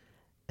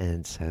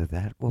 And so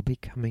that will be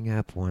coming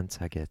up once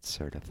I get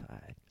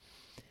certified.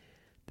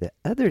 The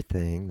other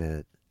thing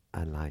that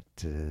I'd like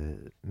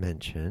to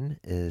mention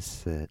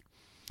is that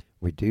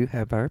we do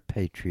have our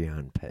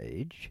Patreon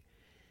page,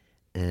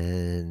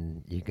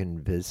 and you can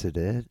visit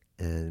it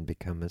and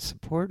become a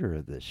supporter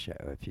of this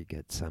show if you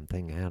get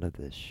something out of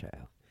this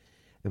show.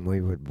 And we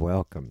would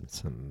welcome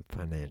some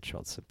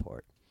financial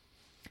support.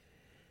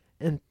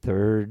 And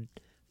third,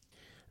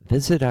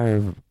 visit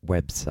our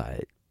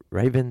website,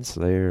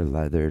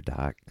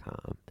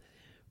 ravenslayerleather.com.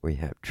 We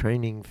have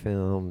training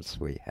films.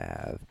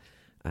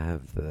 I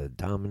have the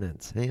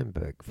Dominance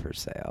Handbook for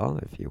sale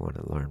if you want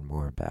to learn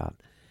more about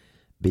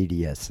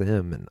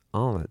BDSM and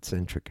all its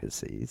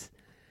intricacies.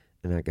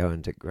 And I go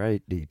into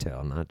great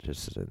detail, not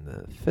just in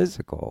the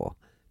physical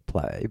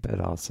play, but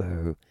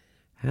also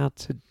how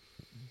to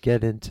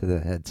get into the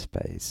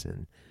headspace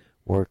and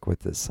work with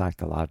the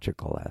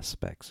psychological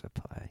aspects of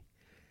play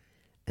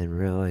and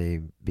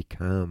really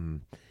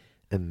become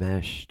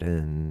enmeshed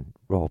in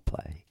role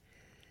play.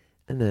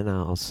 And then I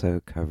also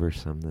cover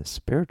some of the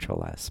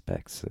spiritual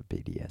aspects of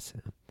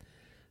BDSM.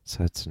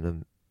 So it's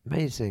an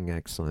amazing,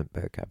 excellent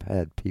book. I've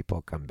had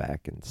people come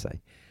back and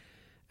say,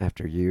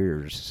 after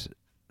years,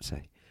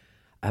 say,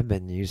 I've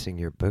been using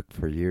your book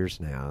for years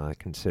now. I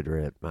consider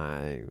it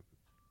my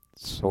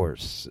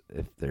source.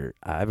 If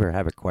I ever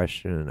have a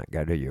question, I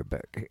go to your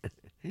book.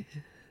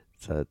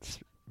 So it's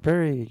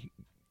very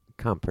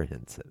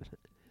comprehensive.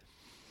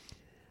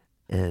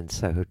 And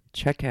so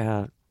check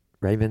out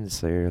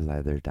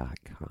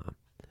ravenslayerleather.com.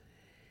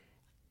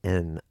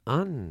 And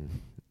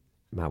on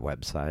my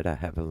website, I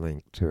have a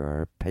link to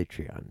our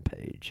Patreon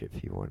page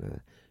if you want to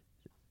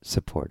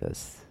support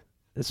us,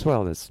 as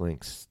well as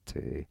links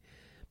to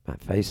my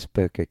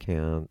Facebook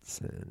accounts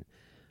and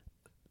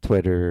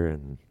Twitter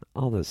and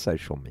all the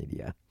social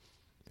media.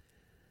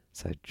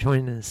 So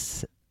join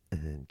us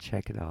and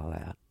check it all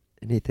out.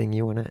 Anything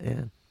you want to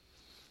add?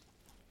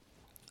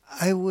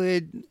 I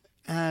would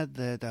add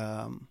that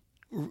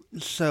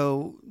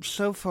so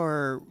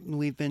far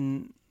we've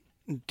been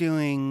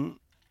doing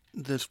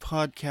this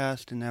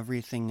podcast and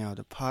everything out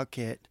of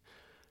pocket,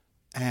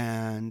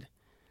 and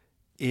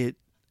it,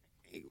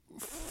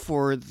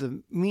 for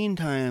the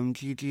meantime,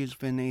 Gigi's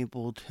been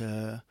able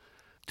to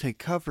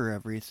cover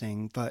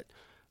everything, but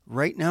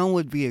right now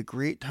would be a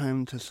great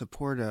time to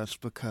support us,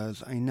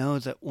 because I know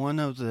that one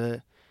of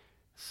the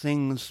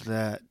things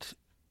that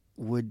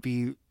would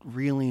be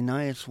really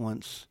nice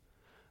once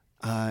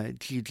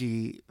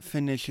Gigi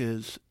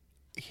finishes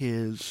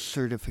his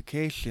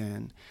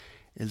certification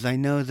is, I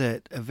know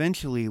that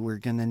eventually we're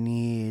going to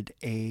need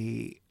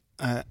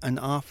an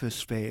office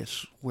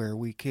space where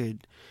we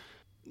could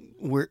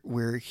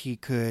where he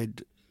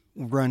could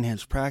run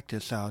his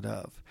practice out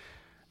of.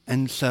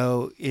 And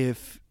so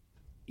if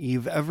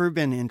you've ever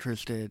been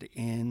interested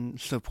in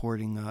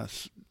supporting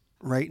us,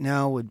 right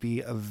now would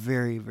be a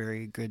very,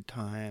 very good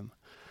time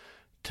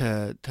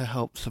to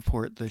help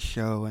support the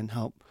show and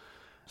help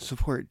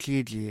support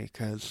Gigi,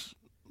 because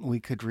we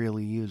could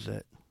really use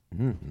it.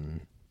 Mm-hmm.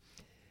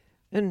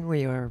 And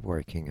we are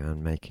working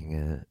on making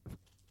a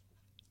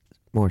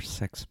more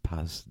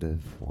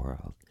sex-positive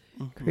world,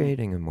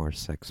 creating a more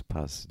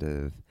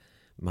sex-positive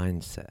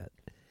mindset,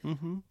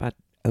 but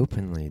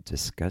openly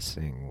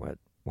discussing what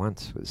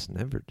once was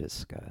never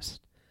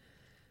discussed,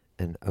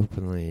 and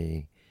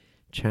openly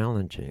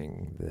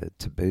challenging the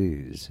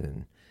taboos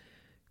and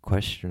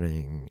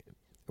questioning,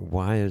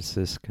 why is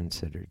this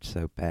considered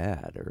so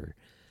bad, or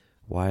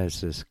why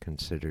is this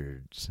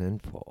considered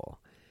sinful?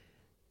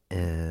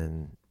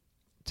 And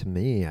to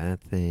me, I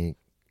think,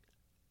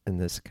 and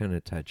this kind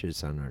of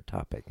touches on our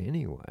topic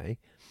anyway,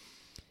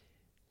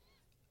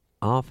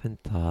 often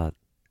thought,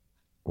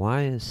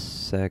 why is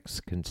sex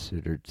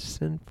considered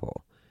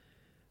sinful?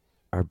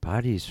 Our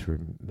bodies were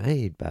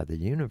made by the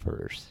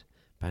universe,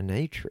 by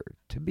nature,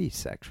 to be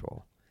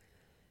sexual.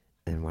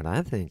 And what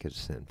I think is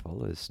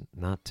sinful is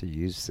not to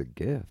use the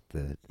gift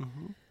that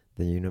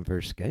the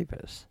universe gave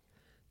us.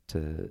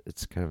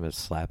 It's kind of a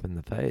slap in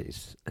the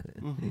face.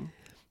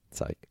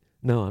 It's like,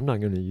 no, I'm not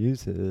going to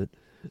use it,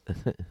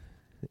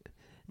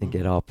 and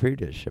get all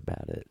prudish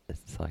about it.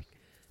 It's like,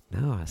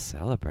 no, I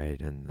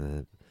celebrate in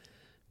the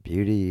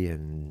beauty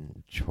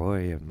and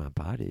joy of my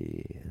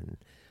body and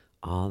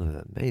all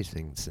the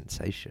amazing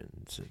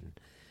sensations and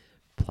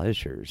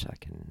pleasures I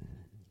can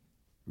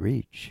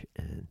reach.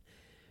 And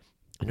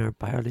our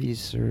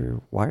bodies are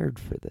wired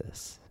for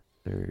this.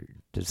 They're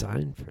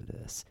designed for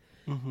this.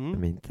 I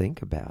mean,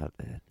 think about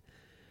it.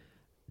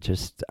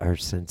 Just our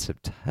sense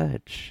of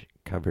touch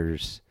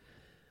covers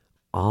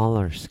all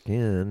our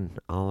skin,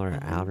 all our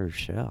outer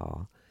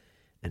shell,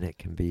 and it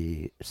can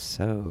be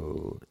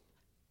so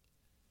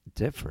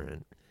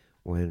different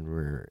when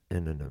we're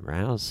in an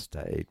aroused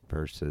state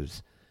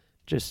versus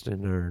just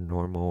in our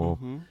normal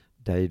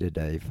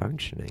day-to-day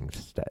functioning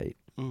state.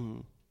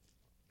 Mm-hmm.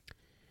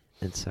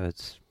 And so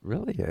it's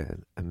really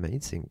an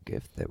amazing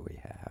gift that we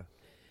have.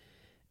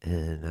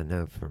 And I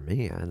know for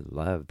me, I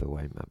love the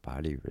way my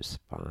body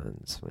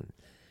responds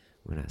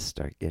when I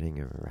start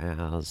getting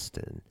aroused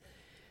and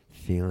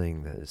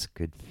feeling those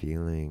good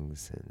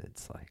feelings. And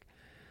it's like,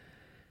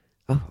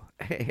 oh,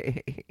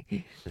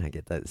 and I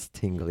get those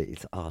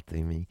tinglies all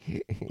through me.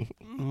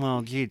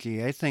 Well,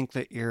 Gigi, I think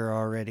that you're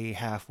already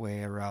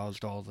halfway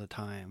aroused all the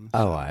time.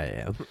 Oh,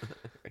 I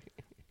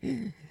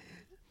am.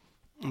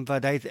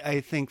 But I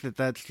think that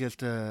that's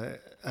just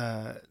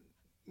I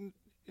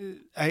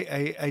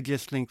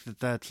just think that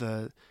that's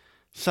a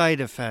side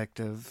effect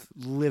of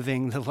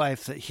living the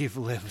life that you've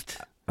lived.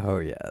 Oh,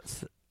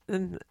 yes.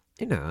 And,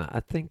 I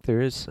think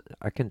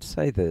I can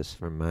say this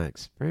from my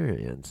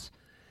experience.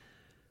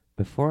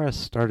 Before I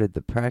started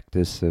the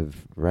practice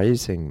of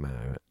raising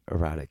my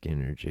erotic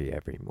energy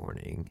every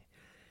morning,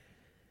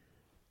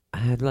 I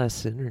had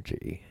less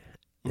energy,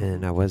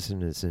 and I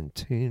wasn't as in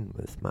tune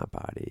with my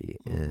body.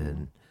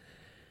 And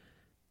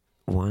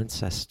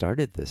once I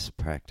started this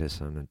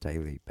practice on a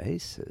daily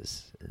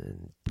basis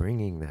and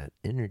bringing that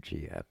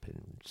energy up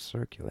and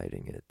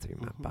circulating it through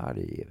my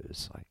body, it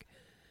was like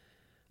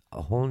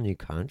a whole new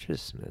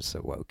consciousness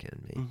awoke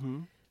in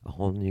me, a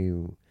whole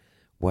new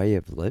way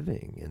of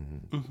living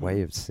and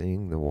way of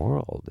seeing the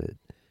world. It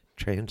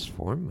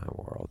transformed my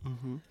world.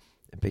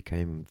 It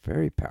became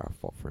very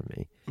powerful for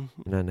me.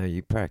 And I know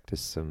you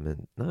practice some at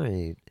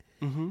night,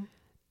 and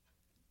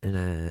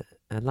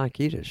I'd like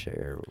you to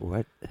share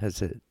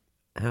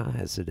how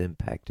has it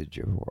impacted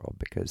your world?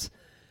 Because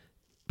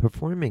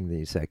performing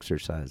these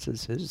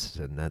exercises is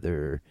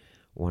another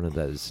one of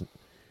those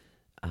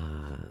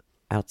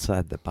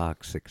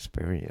outside-the-box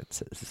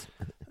experiences.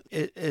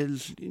 It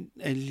is,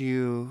 as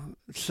you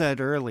said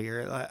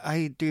earlier,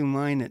 I do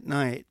mine at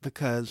night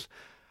because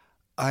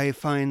I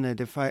find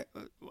that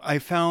I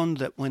found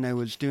that when I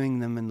was doing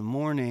them in the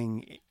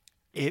morning,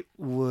 it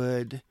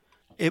would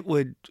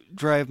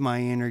drive my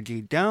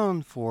energy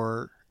down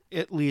for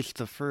at least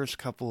the first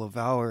couple of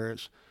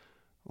hours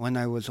when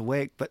I was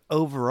awake. But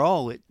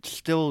overall, it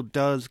still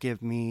does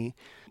give me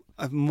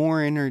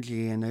more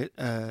energy, and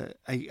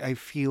I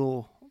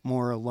feel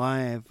more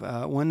alive.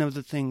 One of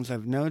the things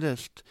I've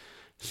noticed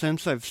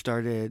since I've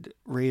started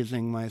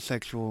raising my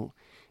sexual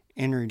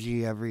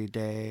energy every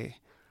day,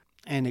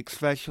 and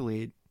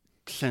especially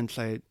since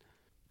I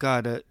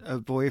got a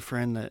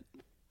boyfriend that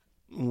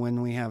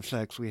when we have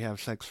sex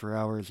for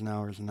hours and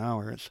hours and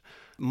hours,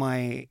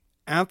 my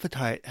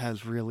appetite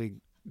has really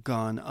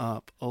gone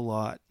up a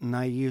lot. And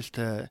I used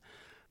to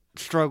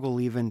struggle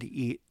even to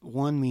eat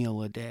one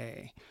meal a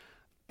day.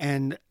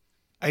 And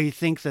I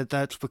think that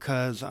that's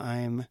because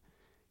I'm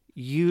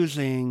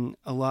using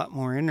a lot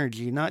more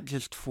energy, not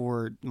just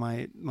for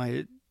my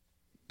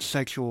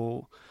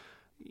sexual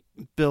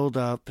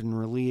build-up and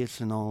release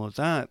and all of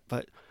that,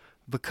 but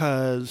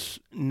because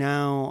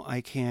now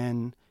I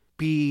can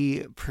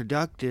be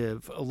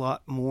productive a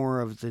lot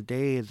more of the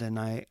day than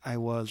I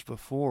was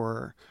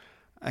before.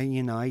 I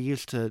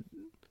used to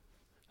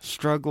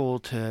struggle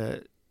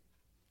to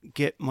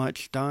get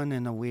much done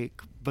in a week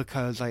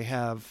because I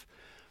have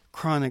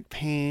chronic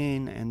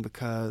pain and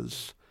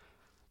because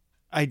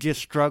I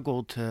just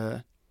struggled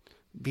to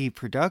be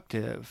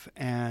productive.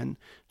 And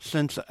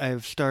since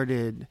I've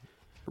started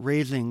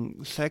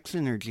raising sex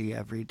energy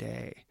every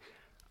day,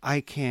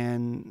 I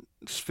can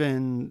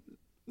spend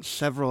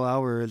several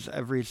hours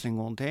every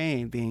single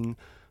day being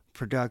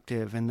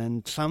productive, and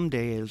then some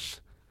days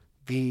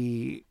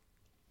be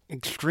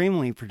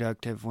extremely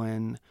productive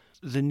when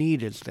the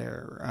need is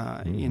there.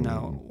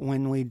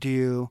 When we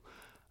do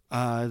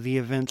the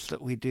events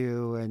that we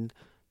do and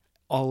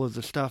all of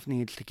the stuff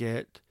needs to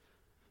get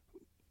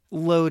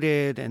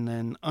loaded and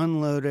then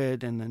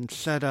unloaded and then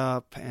set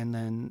up and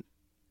then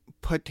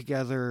put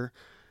together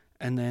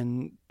and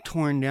then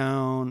torn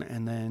down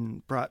and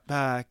then brought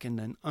back and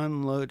then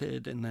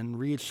unloaded and then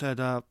reset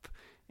up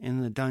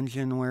in the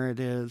dungeon where it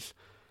is.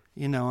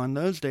 On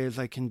those days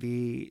I can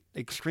be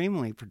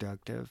extremely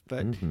productive,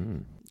 but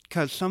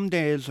because some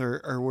days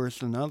are worse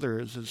than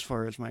others as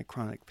far as my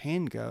chronic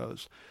pain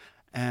goes.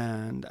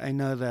 And I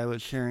know that I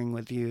was sharing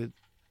with you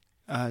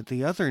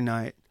the other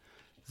night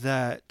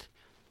that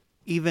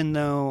even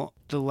though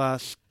the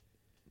last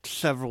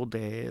several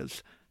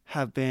days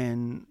have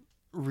been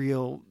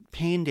real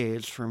pain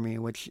days for me,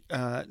 which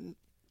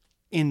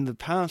in the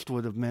past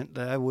would have meant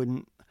that I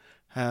wouldn't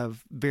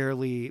have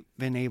barely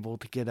been able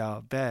to get out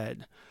of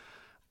bed,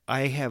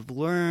 I have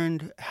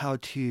learned how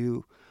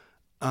to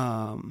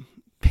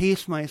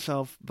pace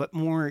myself, but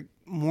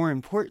more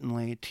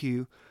importantly,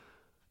 to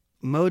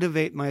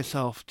motivate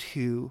myself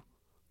to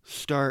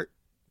start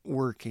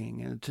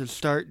working and to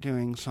start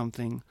doing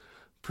something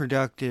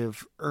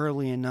productive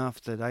early enough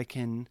that I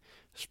can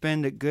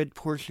spend a good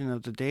portion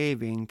of the day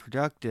being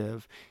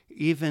productive,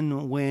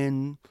 even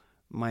when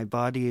my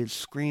body is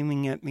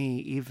screaming at me,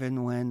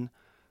 even when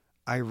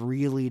I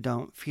really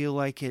don't feel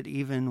like it,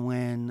 even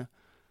when,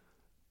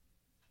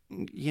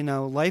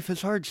 life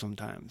is hard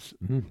sometimes.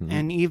 Mm-hmm.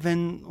 And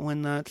even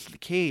when that's the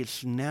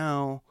case,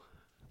 now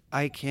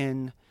I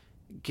can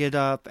get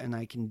up and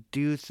I can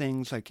do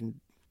things. I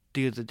can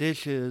do the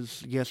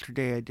dishes.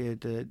 Yesterday I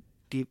did a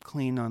deep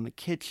clean on the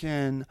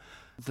kitchen.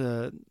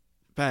 The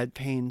bad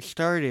pain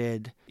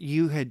started.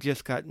 You had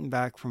just gotten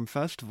back from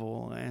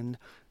festival, and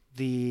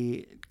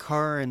the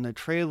car and the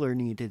trailer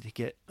needed to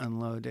get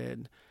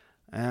unloaded.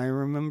 And I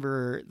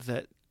remember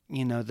that,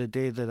 the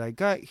day that I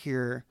got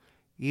here,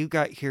 you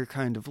got here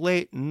kind of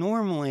late.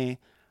 Normally,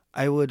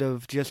 I would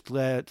have just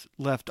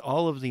left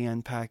all of the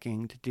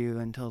unpacking to do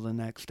until the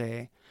next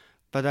day.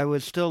 But I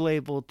was still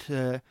able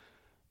to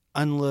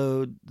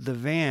unload the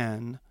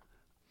van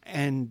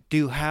and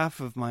do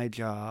half of my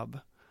job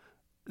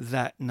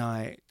that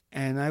night.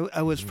 And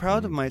I was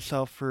proud of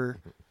myself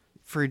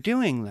for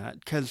doing that,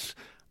 because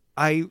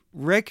I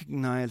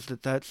recognize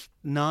that that's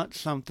not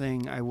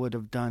something I would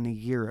have done a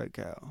year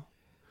ago.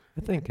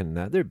 I think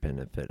another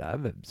benefit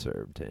I've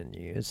observed in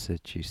you is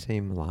that you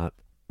seem a lot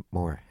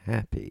more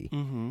happy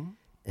Mm-hmm.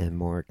 and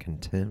more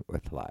content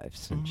with life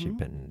since Mhm. you've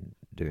been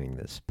doing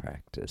this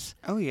practice.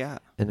 Oh, yeah.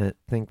 And I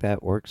think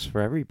that works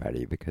for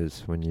everybody,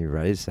 because when you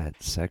raise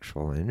that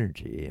sexual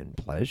energy and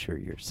pleasure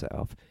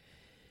yourself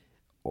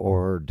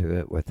or do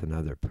it with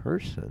another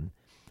person,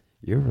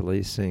 you're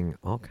releasing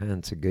all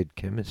kinds of good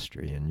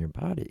chemistry in your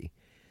body.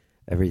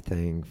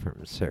 Everything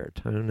from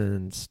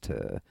serotonins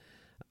to,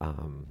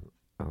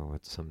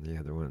 what's some of the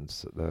other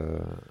ones?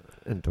 The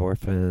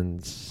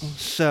endorphins.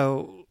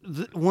 So,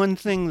 one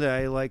thing that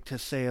I like to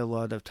say a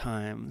lot of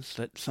times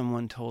that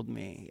someone told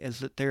me is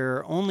that there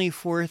are only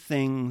 4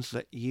 things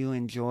that you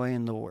enjoy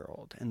in the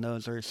world, and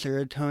those are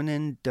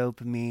serotonin,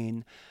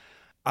 dopamine,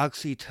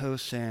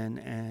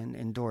 oxytocin, and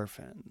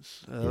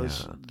endorphins.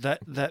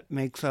 That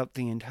makes up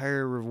the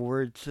entire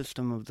reward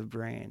system of the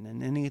brain,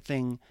 and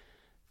anything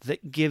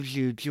that gives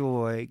you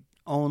joy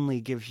only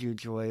gives you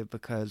joy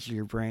because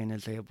your brain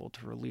is able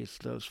to release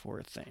those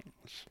 4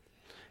 things.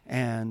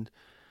 And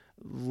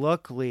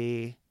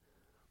luckily,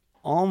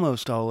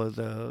 almost all of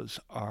those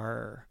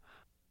are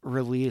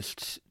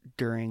released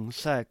during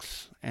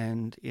sex,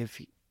 and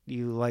if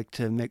you like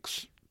to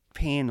mix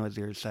pain with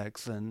your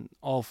sex, then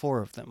all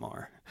 4 of them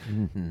are.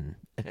 Mm-hmm.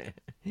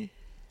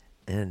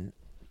 And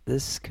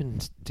this can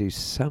do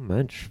so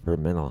much for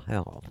mental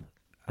health.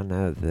 I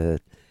know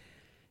that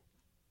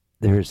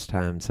there's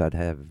times I'd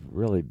have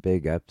really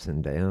big ups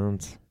and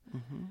downs,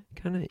 Mm-hmm.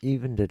 kind of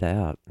evened it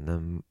out,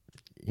 and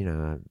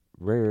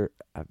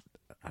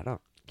I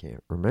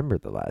can't remember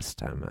the last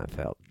time I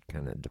felt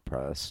kind of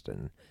depressed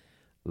and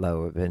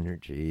low of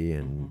energy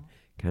and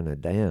kind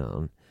of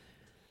down.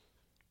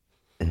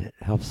 It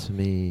helps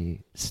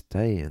me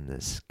stay in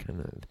this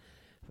kind of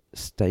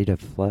state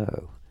of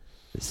flow,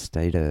 this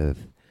state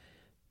of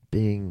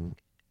being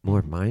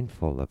more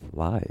mindful of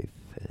life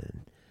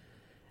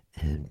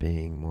and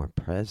being more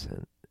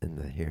present in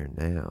the here and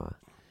now.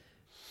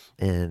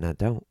 And I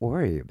don't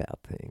worry about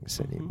things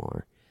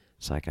anymore.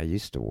 It's like I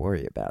used to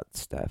worry about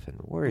stuff,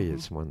 and worry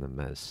is one of the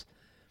most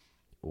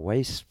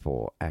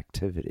wasteful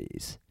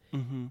activities.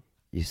 Mm-hmm.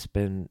 You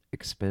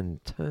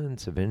expend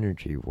tons of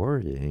energy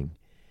worrying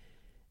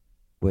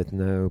with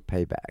no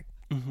payback.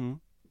 Mm-hmm.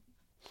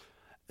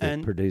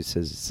 It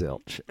produces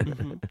zilch.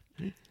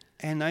 Mm-hmm.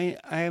 And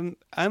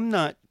I'm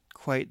not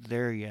quite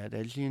there yet.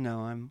 As you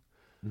know, I'm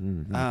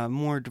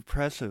more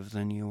depressive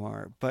than you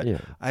are. But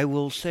Yeah. I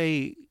will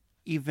say,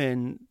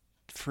 even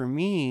for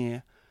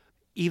me,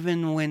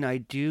 even when I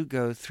do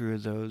go through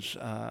those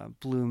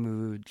blue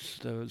moods,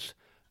 those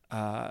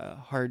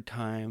hard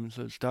times,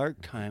 those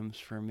dark times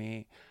for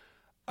me,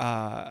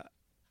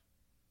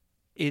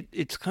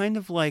 it's kind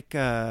of like,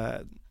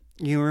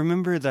 you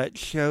remember that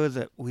show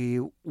that we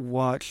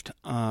watched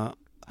on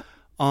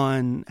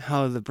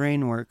how the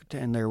brain worked,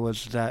 and there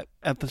was that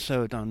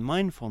episode on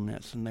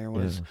mindfulness, and there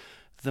was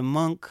the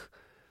monk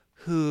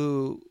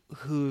who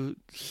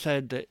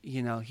said that,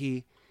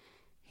 he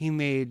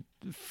made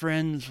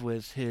friends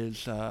with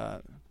his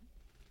I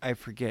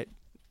forget,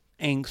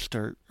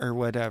 angst or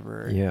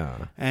whatever.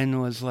 Yeah.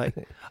 And was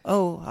like,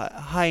 "Oh,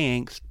 hi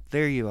angst,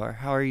 there you are.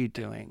 How are you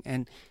doing?"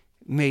 And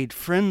made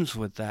friends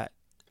with that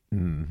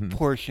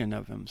portion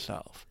of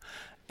himself.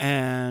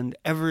 And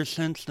ever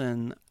since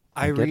then,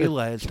 I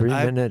realized Get a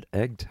 3-minute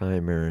egg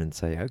timer and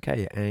say,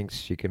 "Okay,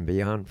 angst, you can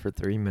be on for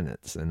 3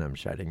 minutes," and I'm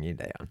shutting you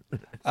down.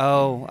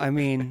 Oh, I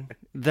mean,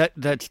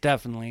 that's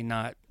definitely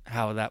not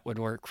how that would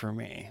work for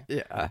me.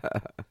 Yeah.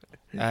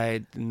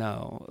 I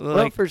know.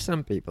 Well, for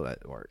some people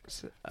it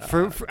works.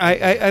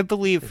 I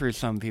believe for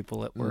some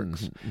people it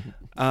works.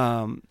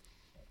 But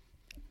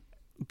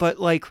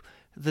like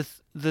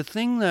the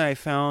thing that I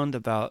found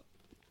about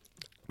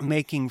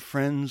making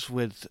friends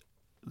with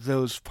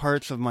those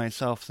parts of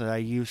myself that I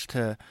used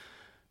to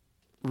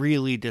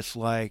really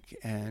dislike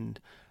and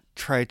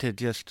try to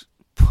just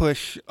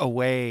push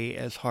away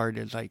as hard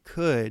as I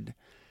could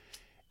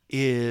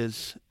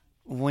is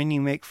when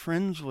you make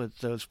friends with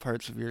those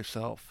parts of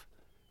yourself,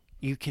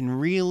 you can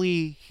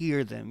really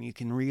hear them, you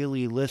can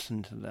really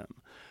listen to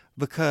them.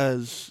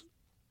 because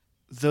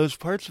those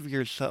parts of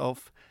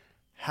yourself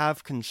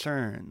have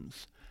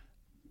concerns.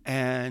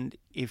 And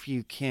if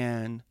you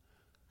can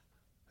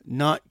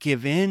not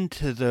give in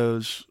to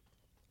those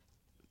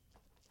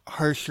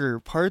harsher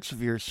parts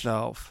of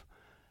yourself,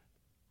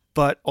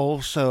 but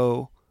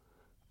also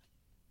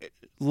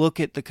look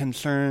at the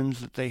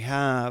concerns that they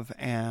have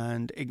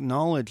and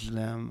acknowledge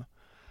them,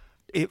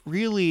 it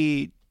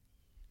really,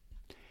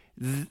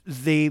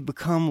 they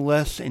become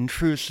less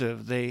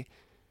intrusive. They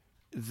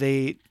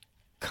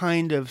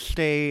kind of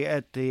stay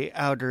at the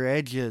outer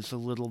edges a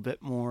little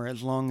bit more,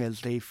 as long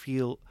as they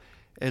feel,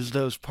 as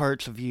those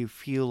parts of you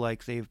feel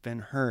like they've been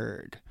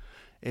heard.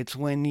 It's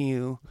when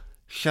you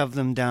shove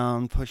them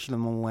down, push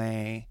them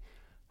away,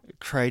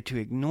 try to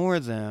ignore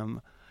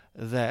them,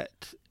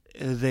 that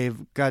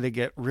they've got to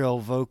get real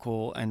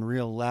vocal and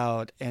real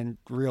loud and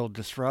real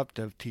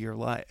disruptive to your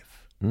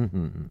life.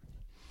 Mm-hmm.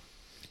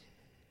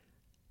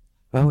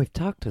 Well, we've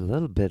talked a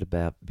little bit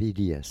about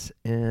BDSM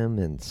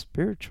and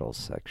spiritual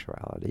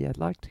sexuality. I'd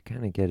like to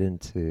kind of get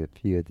into a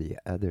few of the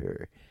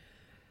other,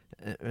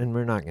 and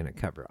we're not going to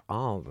cover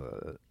all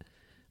the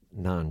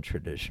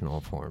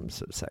non-traditional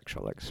forms of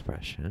sexual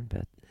expression,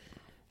 but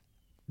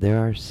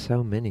there are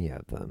so many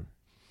of them.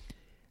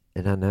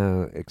 And I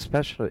know,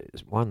 especially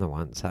one of the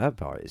ones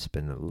I've always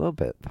been a little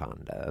bit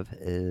fond of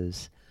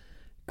is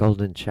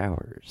golden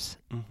showers.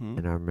 Mm-hmm.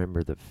 And I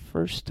remember the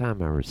first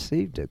time I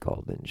received a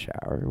golden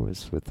shower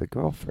was with a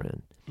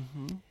girlfriend.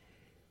 Mm-hmm.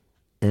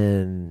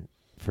 And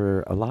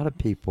for a lot of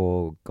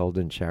people,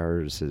 golden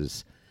showers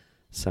is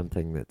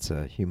something that's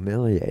a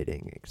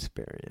humiliating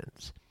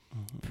experience.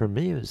 Mm-hmm. For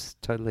me, it was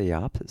totally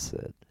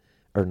opposite.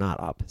 Or not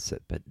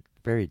opposite, but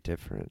very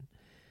different.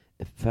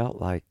 It felt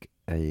like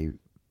a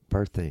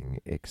birthing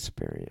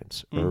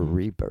experience, or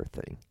Mhm.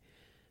 rebirthing.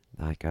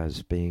 Like I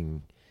was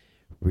being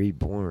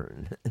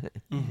reborn.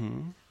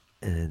 Mm-hmm.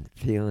 And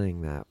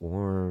feeling that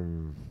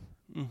warm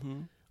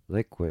Mm-hmm.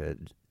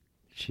 liquid.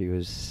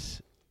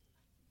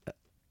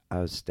 I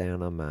was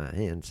down on my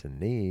hands and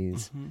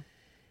knees, Mm-hmm.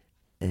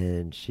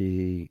 and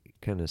she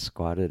kind of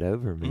squatted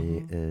over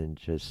me Mhm. and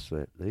just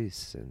let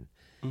loose, and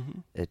Mm-hmm.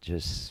 it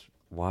just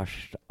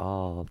washed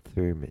all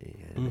through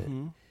me, and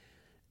Mm-hmm.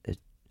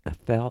 I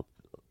felt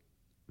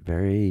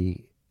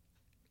very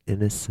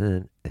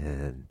innocent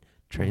and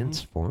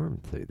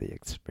transformed through the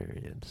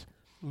experience.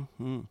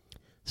 Mm-hmm.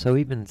 So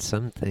even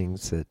some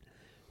things that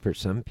for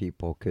some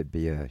people could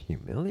be a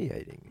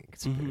humiliating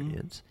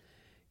experience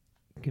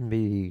can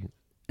be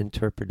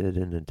interpreted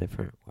in a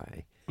different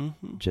way,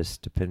 Mm-hmm.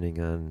 just depending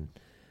on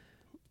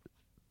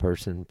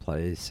person,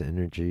 place,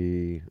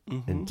 energy,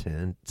 Mm-hmm.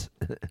 intent.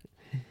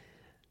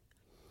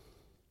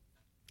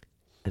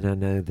 And I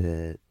know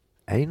that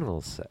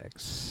anal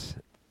sex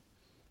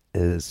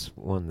is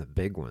one of the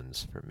big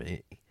ones for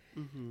me.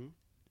 Mm-hmm.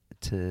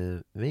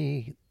 To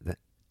me, the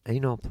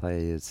anal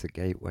play is the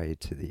gateway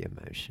to the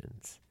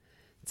emotions.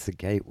 It's the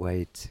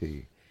gateway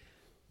to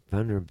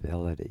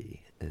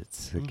vulnerability.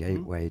 It's the Mhm.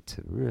 gateway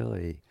to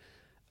really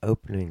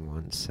opening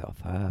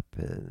oneself up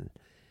and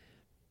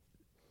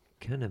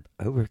kind of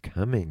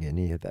overcoming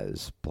any of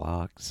those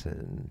blocks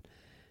and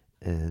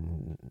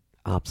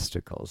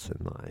obstacles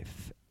in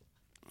life.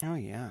 Oh,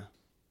 yeah.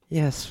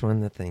 Yes, one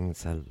of the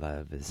things I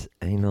love is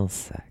anal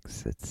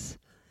sex. It's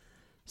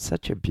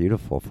such a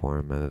beautiful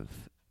form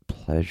of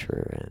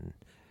pleasure,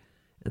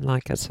 and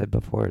like I said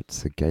before,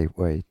 it's the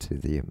gateway to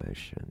the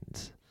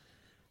emotions.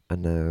 I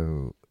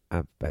know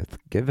I've both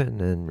given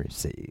and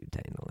received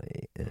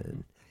anally,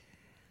 and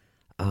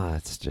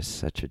it's just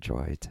such a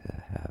joy to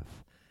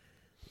have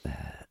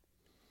that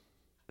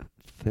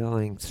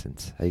filling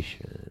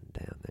sensation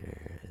down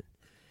there, and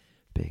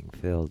being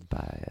filled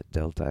by a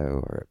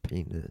dildo or a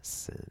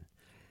penis, and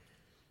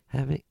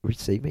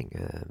receiving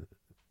a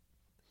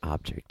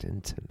object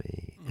into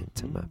me,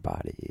 into my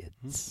body.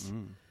 It's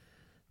Mm-hmm.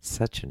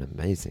 such an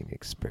amazing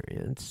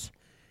experience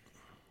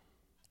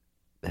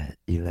that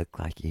you look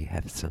like you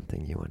have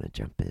something you want to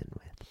jump in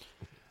with.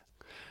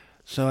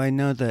 So I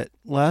know that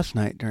last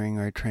night during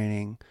our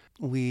training,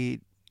 we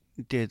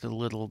did a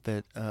little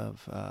bit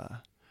of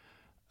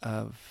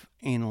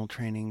anal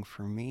training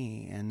for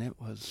me, and it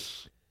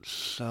was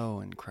so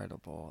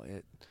incredible.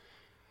 It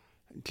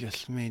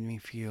just made me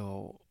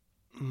feel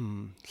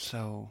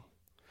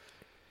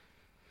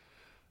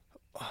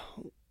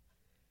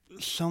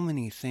so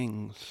many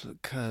things,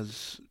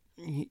 because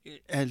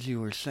as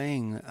you were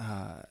saying,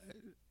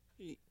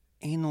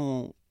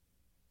 anal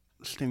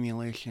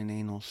stimulation,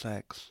 anal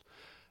sex,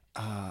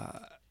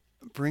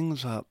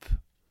 brings up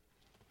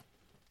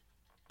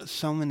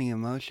so many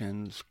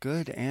emotions,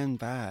 good and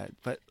bad,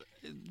 but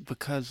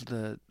because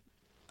the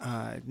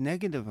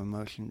negative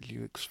emotions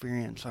you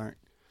experience aren't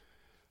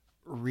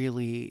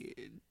really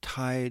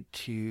tied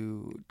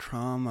to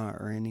trauma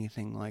or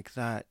anything like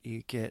that,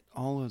 you get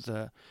all of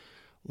the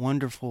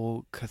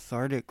wonderful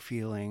cathartic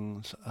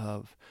feelings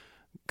of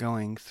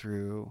going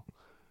through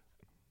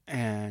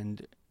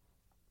and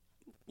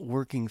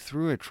working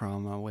through a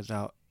trauma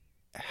without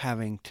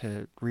having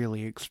to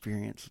really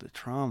experience the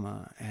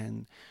trauma.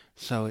 And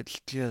so it's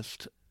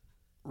just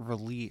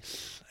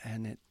release,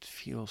 and it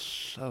feels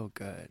so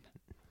good.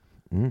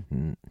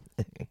 Mm-hmm.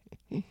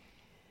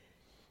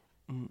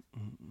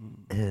 Mm-mm-mm.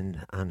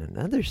 And on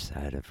another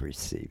side of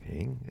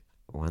receiving,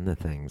 one of the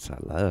things I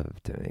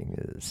love doing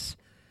is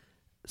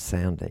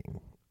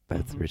sounding,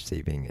 both Mhm.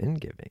 receiving and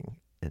giving.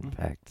 In Mhm.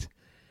 fact,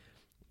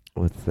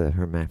 with the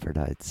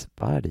hermaphrodite's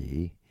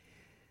body,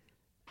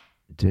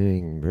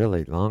 doing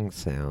really long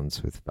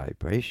sounds with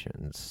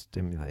vibrations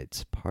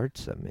stimulates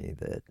parts of me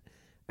that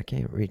I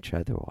can't reach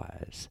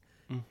otherwise.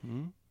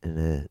 Mm-hmm. And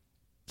it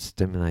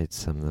stimulates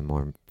some of the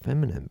more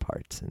feminine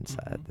parts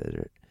inside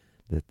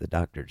that the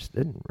doctors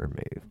didn't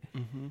remove.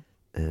 Mm-hmm.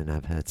 And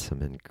I've had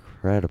some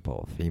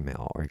incredible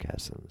female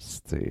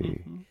orgasms through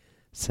Mm-hmm.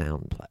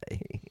 sound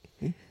play.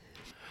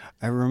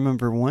 I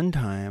remember one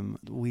time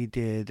we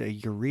did a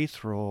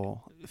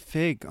urethral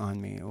fig on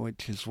me,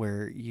 which is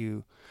where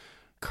you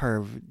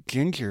carve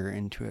ginger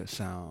into a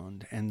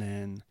sound and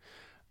then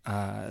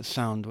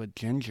sound with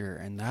ginger,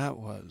 and that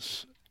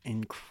was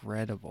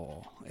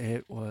incredible.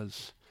 It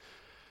was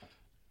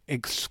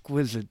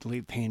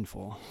exquisitely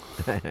painful.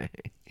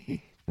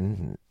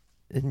 Mhm.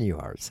 And you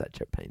are such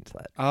a pain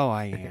slut. Oh,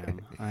 I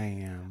am. I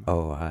am.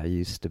 Oh, I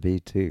used to be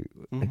too.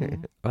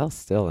 Mhm. Well,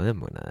 still am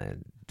when I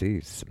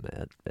do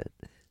submit, but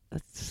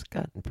that's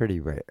gotten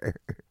pretty rare.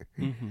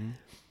 Mhm.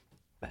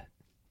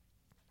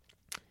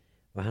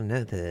 Well, I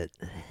know that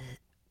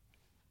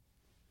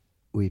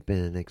we've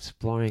been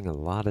exploring a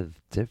lot of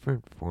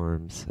different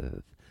forms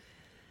of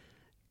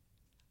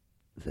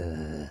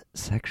the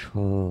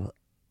sexual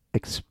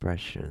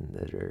expression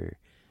that are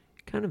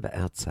kind of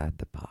outside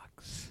the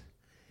box.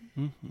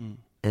 Mhm.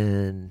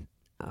 And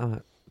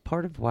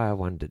part of why I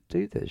wanted to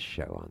do this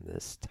show on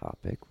this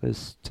topic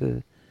was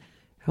to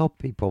help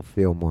people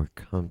feel more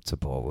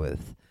comfortable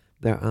with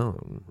their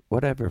own,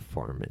 whatever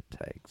form it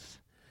takes.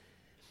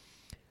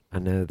 I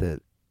know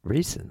that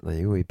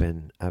recently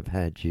I've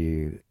had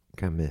you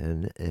come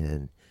in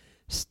and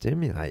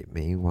stimulate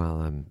me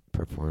while I'm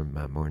performing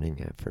my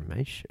morning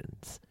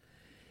affirmations.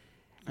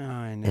 Oh,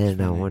 and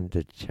And I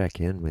wanted to check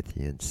in with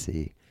you and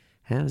see,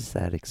 how's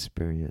that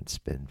experience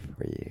been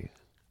for you?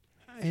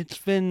 it's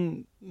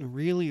been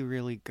really,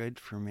 really good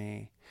for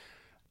me.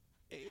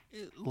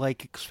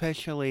 Like,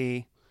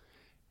 especially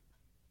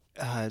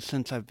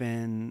since I've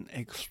been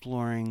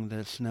exploring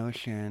this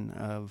notion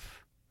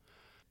of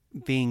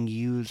being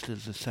used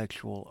as a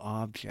sexual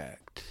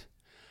object,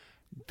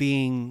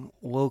 being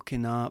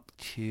woken up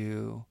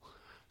to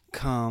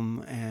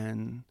come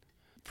and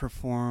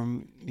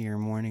perform your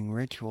morning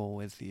ritual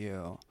with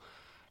you.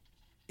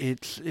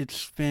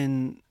 It's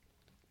been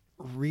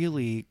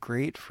really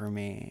great for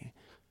me.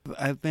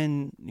 I've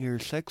been your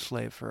sex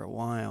slave for a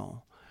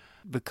while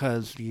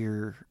because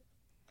you're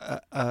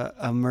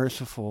a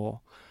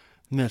merciful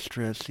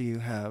mistress. You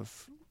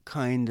have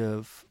kind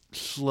of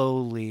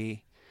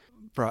slowly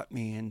brought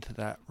me into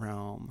that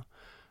realm,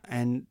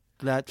 and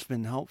that's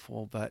been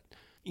helpful. But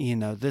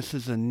this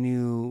is a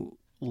new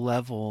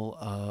level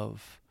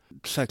of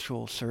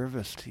sexual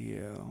service to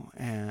you,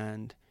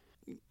 and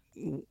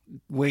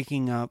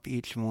waking up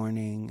each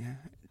morning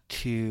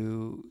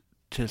to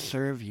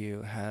serve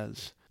you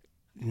has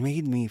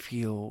made me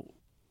feel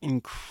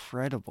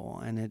incredible,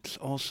 and it's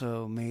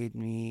also made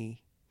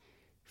me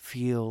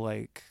feel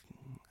like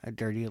a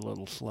dirty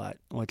little slut,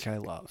 which I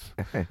love.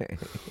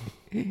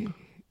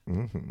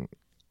 Mhm.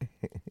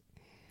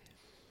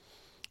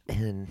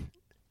 And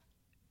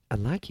I'd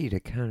like you to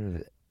kind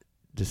of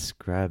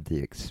describe the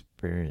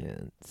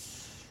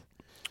experience.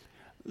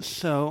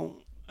 So,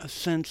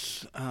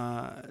 since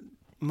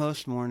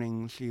most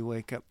mornings you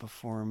wake up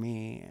before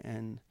me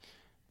and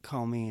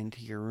call me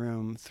into your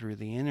room through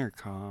the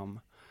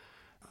intercom,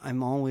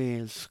 I'm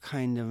always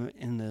kind of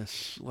in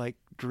this like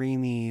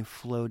dreamy,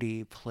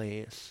 floaty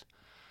place.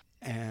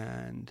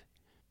 And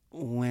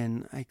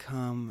when I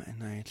come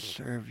and I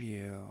serve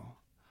you,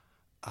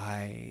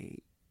 I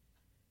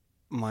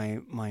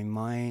my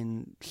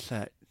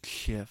mindset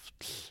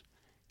shifts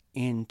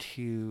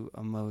into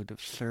a mode of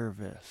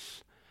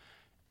service,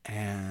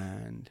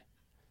 and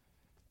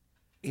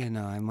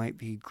I might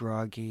be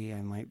groggy,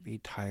 I might be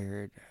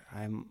tired,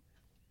 I'm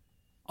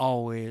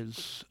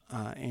always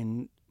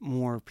in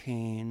more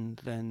pain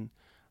than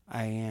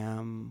I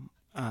am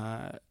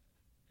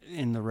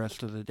in the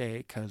rest of the day,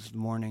 because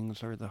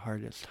mornings are the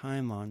hardest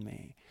time on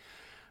me.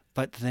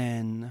 But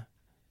then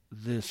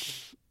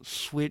this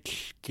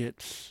switch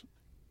gets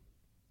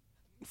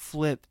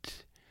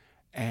flipped,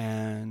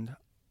 and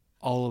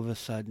all of a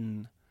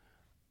sudden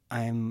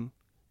I'm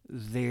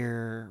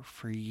there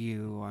for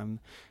you. I'm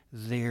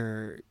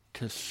there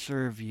to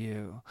serve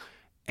you.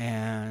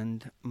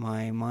 And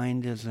my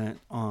mind isn't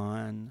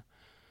on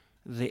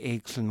the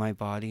aches in my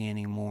body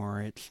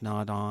anymore. It's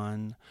not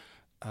on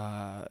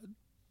how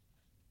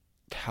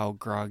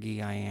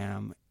groggy I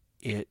am.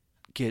 It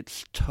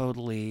gets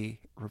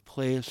totally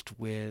replaced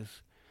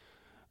with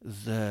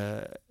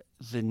the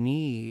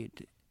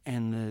need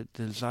and the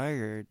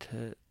desire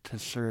to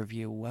serve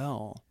you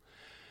well.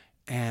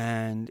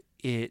 And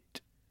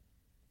it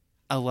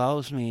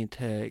allows me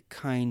to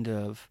kind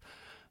of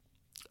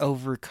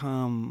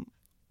overcome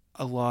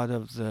a lot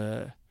of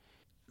the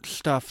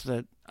stuff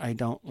that I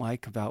don't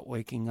like about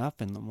waking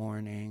up in the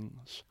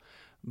mornings,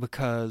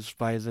 because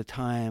by the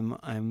time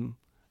I'm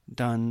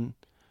done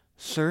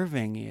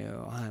serving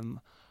you,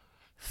 I'm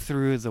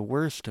through the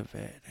worst of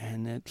it,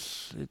 and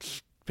it's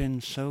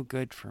been so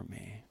good for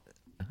me.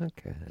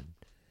 Okay.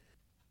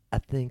 I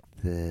think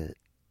that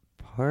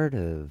part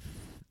of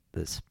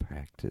this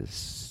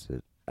practice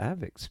that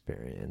I've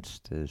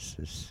experienced is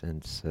a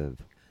sense of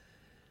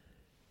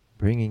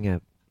bringing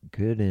up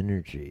good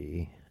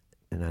energy,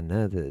 and I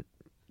know that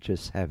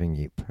just having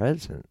you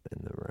present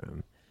in the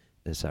room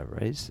as I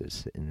raise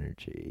this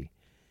energy,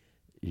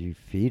 you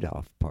feed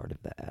off part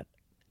of that,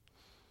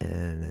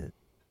 and it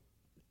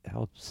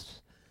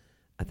helps,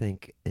 I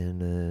think,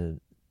 in a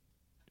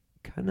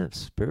kind of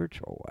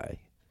spiritual way.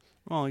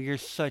 Well, you're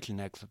such an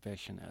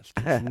exhibitionist.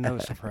 It's no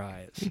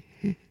surprise.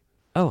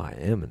 Oh, I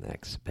am an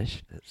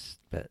exhibitionist,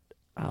 but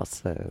I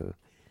also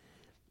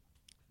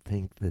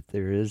think that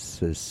there is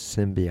this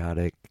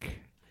symbiotic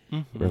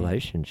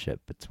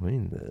relationship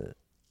between the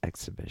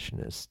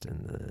exhibitionist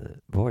and the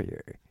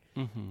voyeur.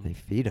 They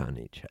feed on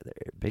each other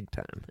big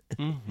time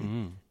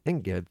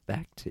and give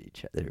back to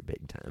each other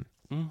big time.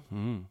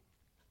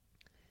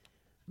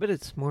 But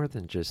it's more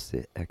than just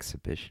the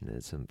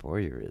exhibitionism,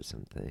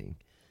 voyeurism thing.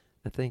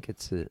 I think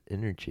it's an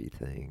energy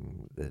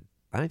thing that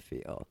I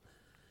feel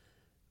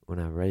when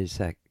I raise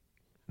that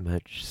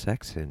much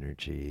sex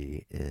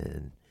energy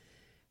and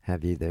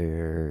have you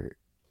there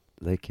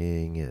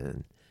licking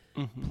and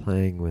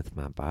playing with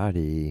my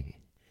body.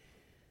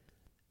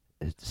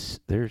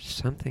 There's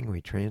something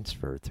we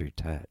transfer through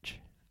touch.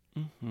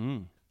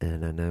 And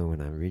I know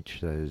when I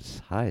reach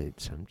those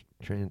heights, I'm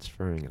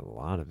transferring a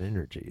lot of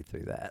energy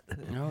through that.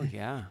 Oh,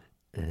 yeah.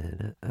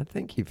 And I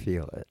think you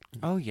feel it.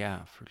 Oh,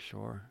 yeah, for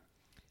sure.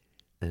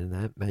 And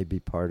that may be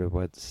part of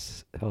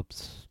what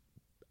helps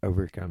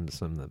overcome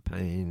some of the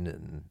pain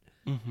and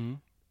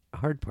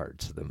hard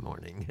parts of the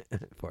morning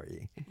for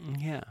you.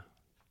 Yeah.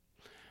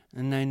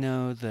 And I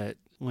know that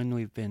when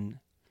we've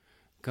been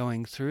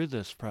going through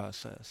this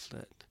process,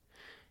 that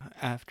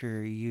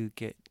after you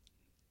get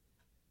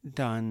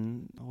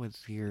done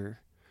with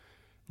your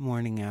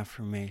morning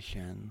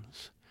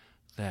affirmations,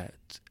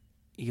 that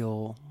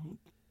you'll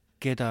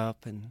get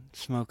up and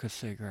smoke a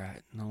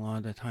cigarette. And a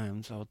lot of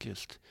times I'll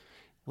just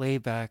lay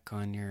back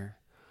on your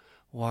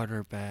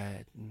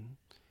waterbed and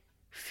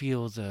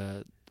feel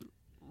the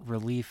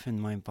relief in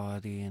my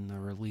body and the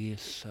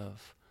release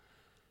of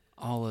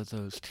all of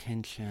those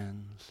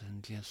tensions,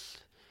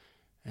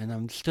 and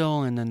I'm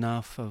still in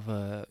enough of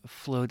a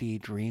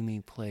floaty,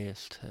 dreamy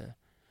place to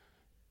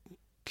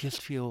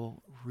just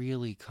feel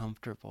really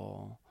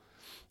comfortable.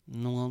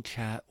 And a little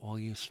chat while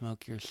you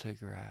smoke your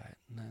cigarette,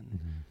 and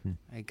then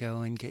I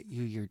go and get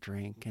you your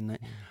drink. And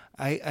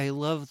I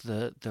love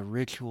the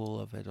ritual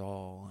of it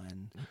all,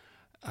 and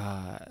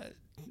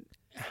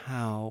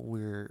how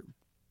we're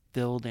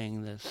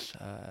building this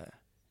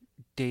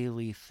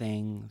daily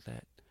thing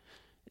that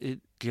it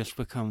just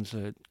becomes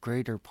a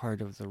greater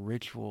part of the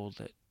ritual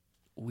that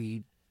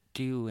we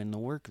do in the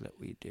work that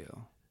we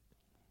do.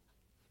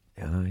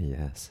 Ah,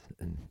 yes.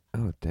 And,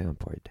 oh, down,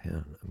 boy,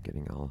 down. I'm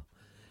getting all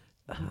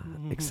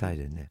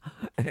excited now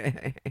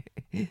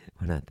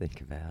when I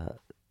think about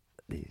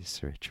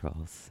these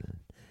rituals and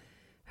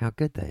how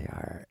good they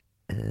are.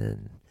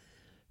 And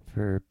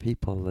for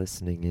people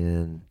listening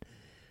in,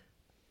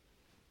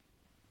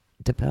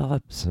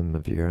 develop some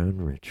of your own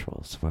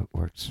rituals, what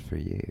works for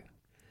you.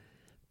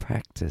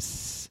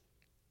 Practice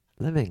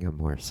living a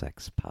more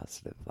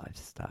sex-positive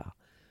lifestyle,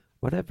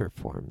 whatever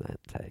form that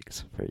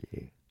takes for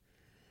you.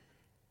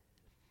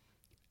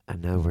 I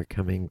know we're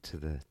coming to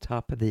the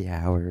top of the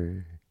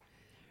hour.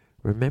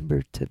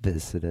 Remember to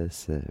visit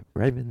us at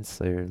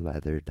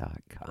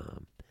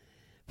ravenslayerleather.com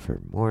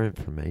for more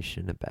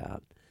information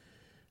about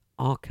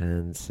all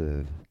kinds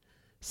of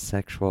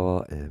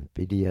sexual and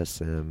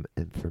BDSM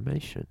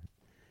information.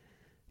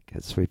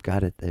 Because we've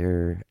got it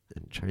there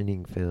in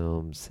training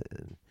films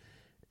and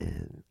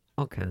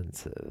all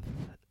kinds of...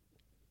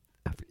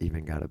 I've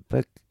even got a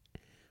book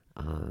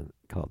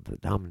called The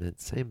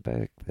Dominance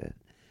Handbook that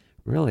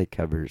really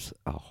covers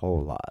a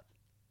whole lot.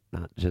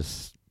 Not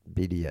just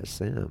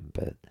BDSM,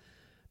 but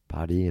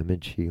body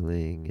image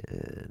healing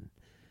and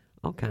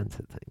all kinds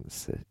of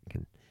things that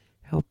can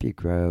help you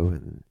grow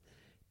and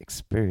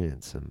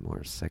experience a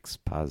more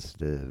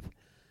sex-positive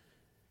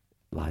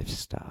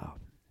lifestyle.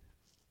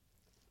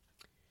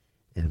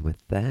 And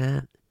with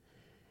that,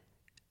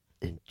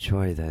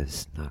 enjoy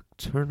those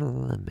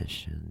nocturnal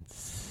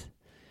emissions.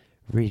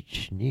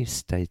 Reach new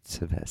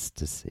states of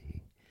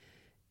ecstasy.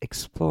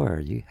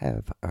 Explore. You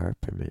have our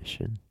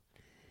permission.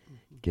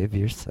 Give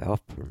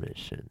yourself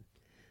permission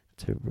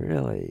to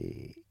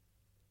really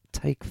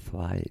take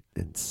flight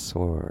and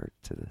soar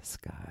to the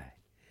sky.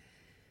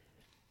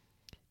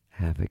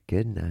 Have a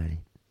good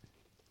night.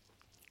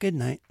 Good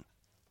night.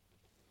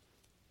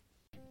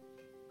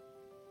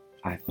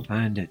 I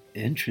find it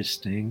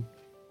interesting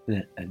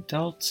that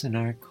adults in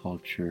our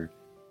culture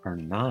are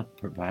not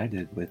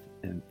provided with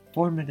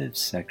informative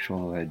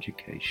sexual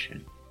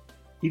education.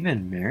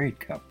 Even married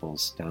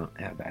couples don't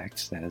have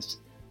access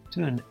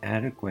to an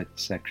adequate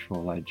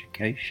sexual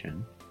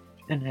education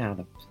and how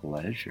to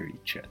pleasure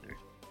each other.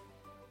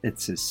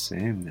 It's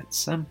assumed that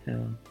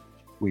somehow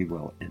we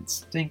will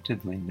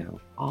instinctively know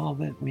all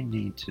that we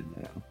need to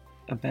know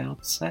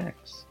about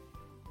sex.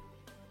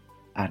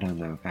 I don't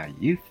know how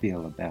you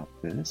feel about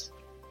this,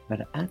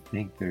 but I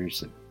think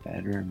there's a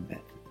better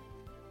method.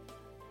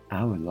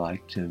 I would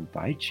like to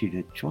invite you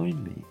to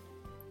join me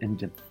in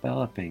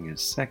developing a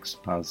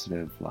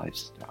sex-positive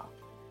lifestyle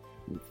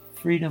with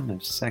freedom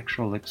of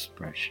sexual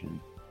expression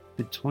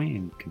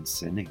between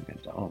consenting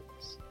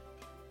adults.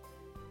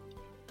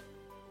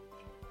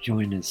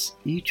 Join us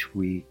each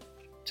week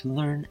to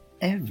learn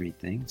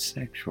everything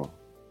sexual.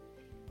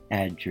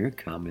 Add your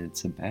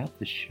comments about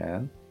the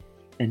show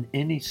and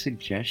any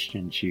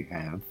suggestions you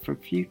have for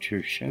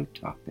future show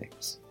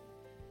topics.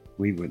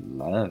 We would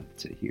love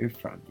to hear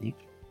from you.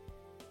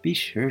 Be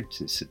sure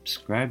to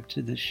subscribe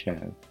to the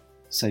show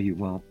so you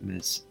won't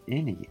miss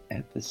any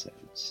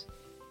episodes.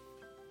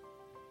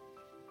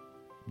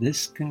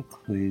 This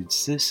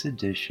concludes this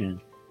edition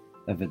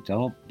of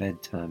Adult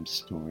Bedtime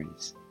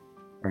Stories.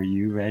 Are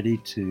you ready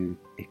to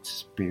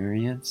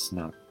experience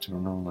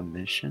nocturnal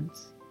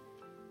emissions?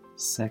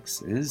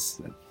 Sex is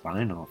the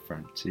final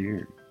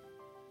frontier,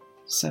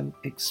 so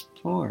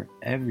explore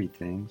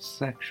everything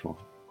sexual.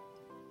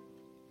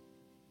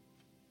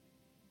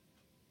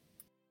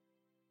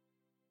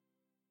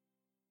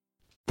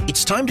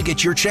 It's time to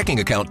get your checking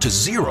account to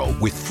zero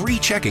with free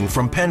checking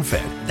from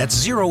PenFed. That's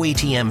zero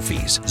ATM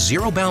fees,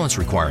 zero balance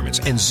requirements,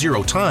 and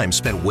zero time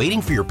spent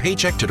waiting for your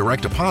paycheck to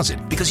direct deposit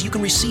because you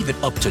can receive it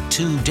up to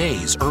 2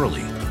 days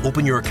early.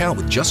 Open your account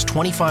with just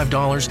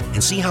 $25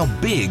 and see how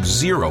big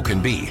zero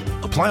can be.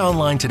 Apply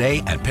online today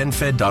at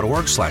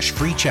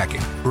PenFed.org/free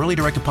checking. Early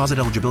direct deposit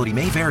eligibility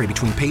may vary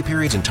between pay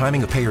periods and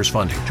timing of payers'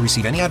 funding. To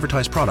receive any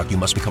advertised product, you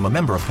must become a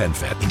member of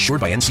PenFed, insured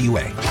by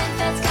NCUA.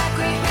 PenFed's got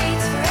great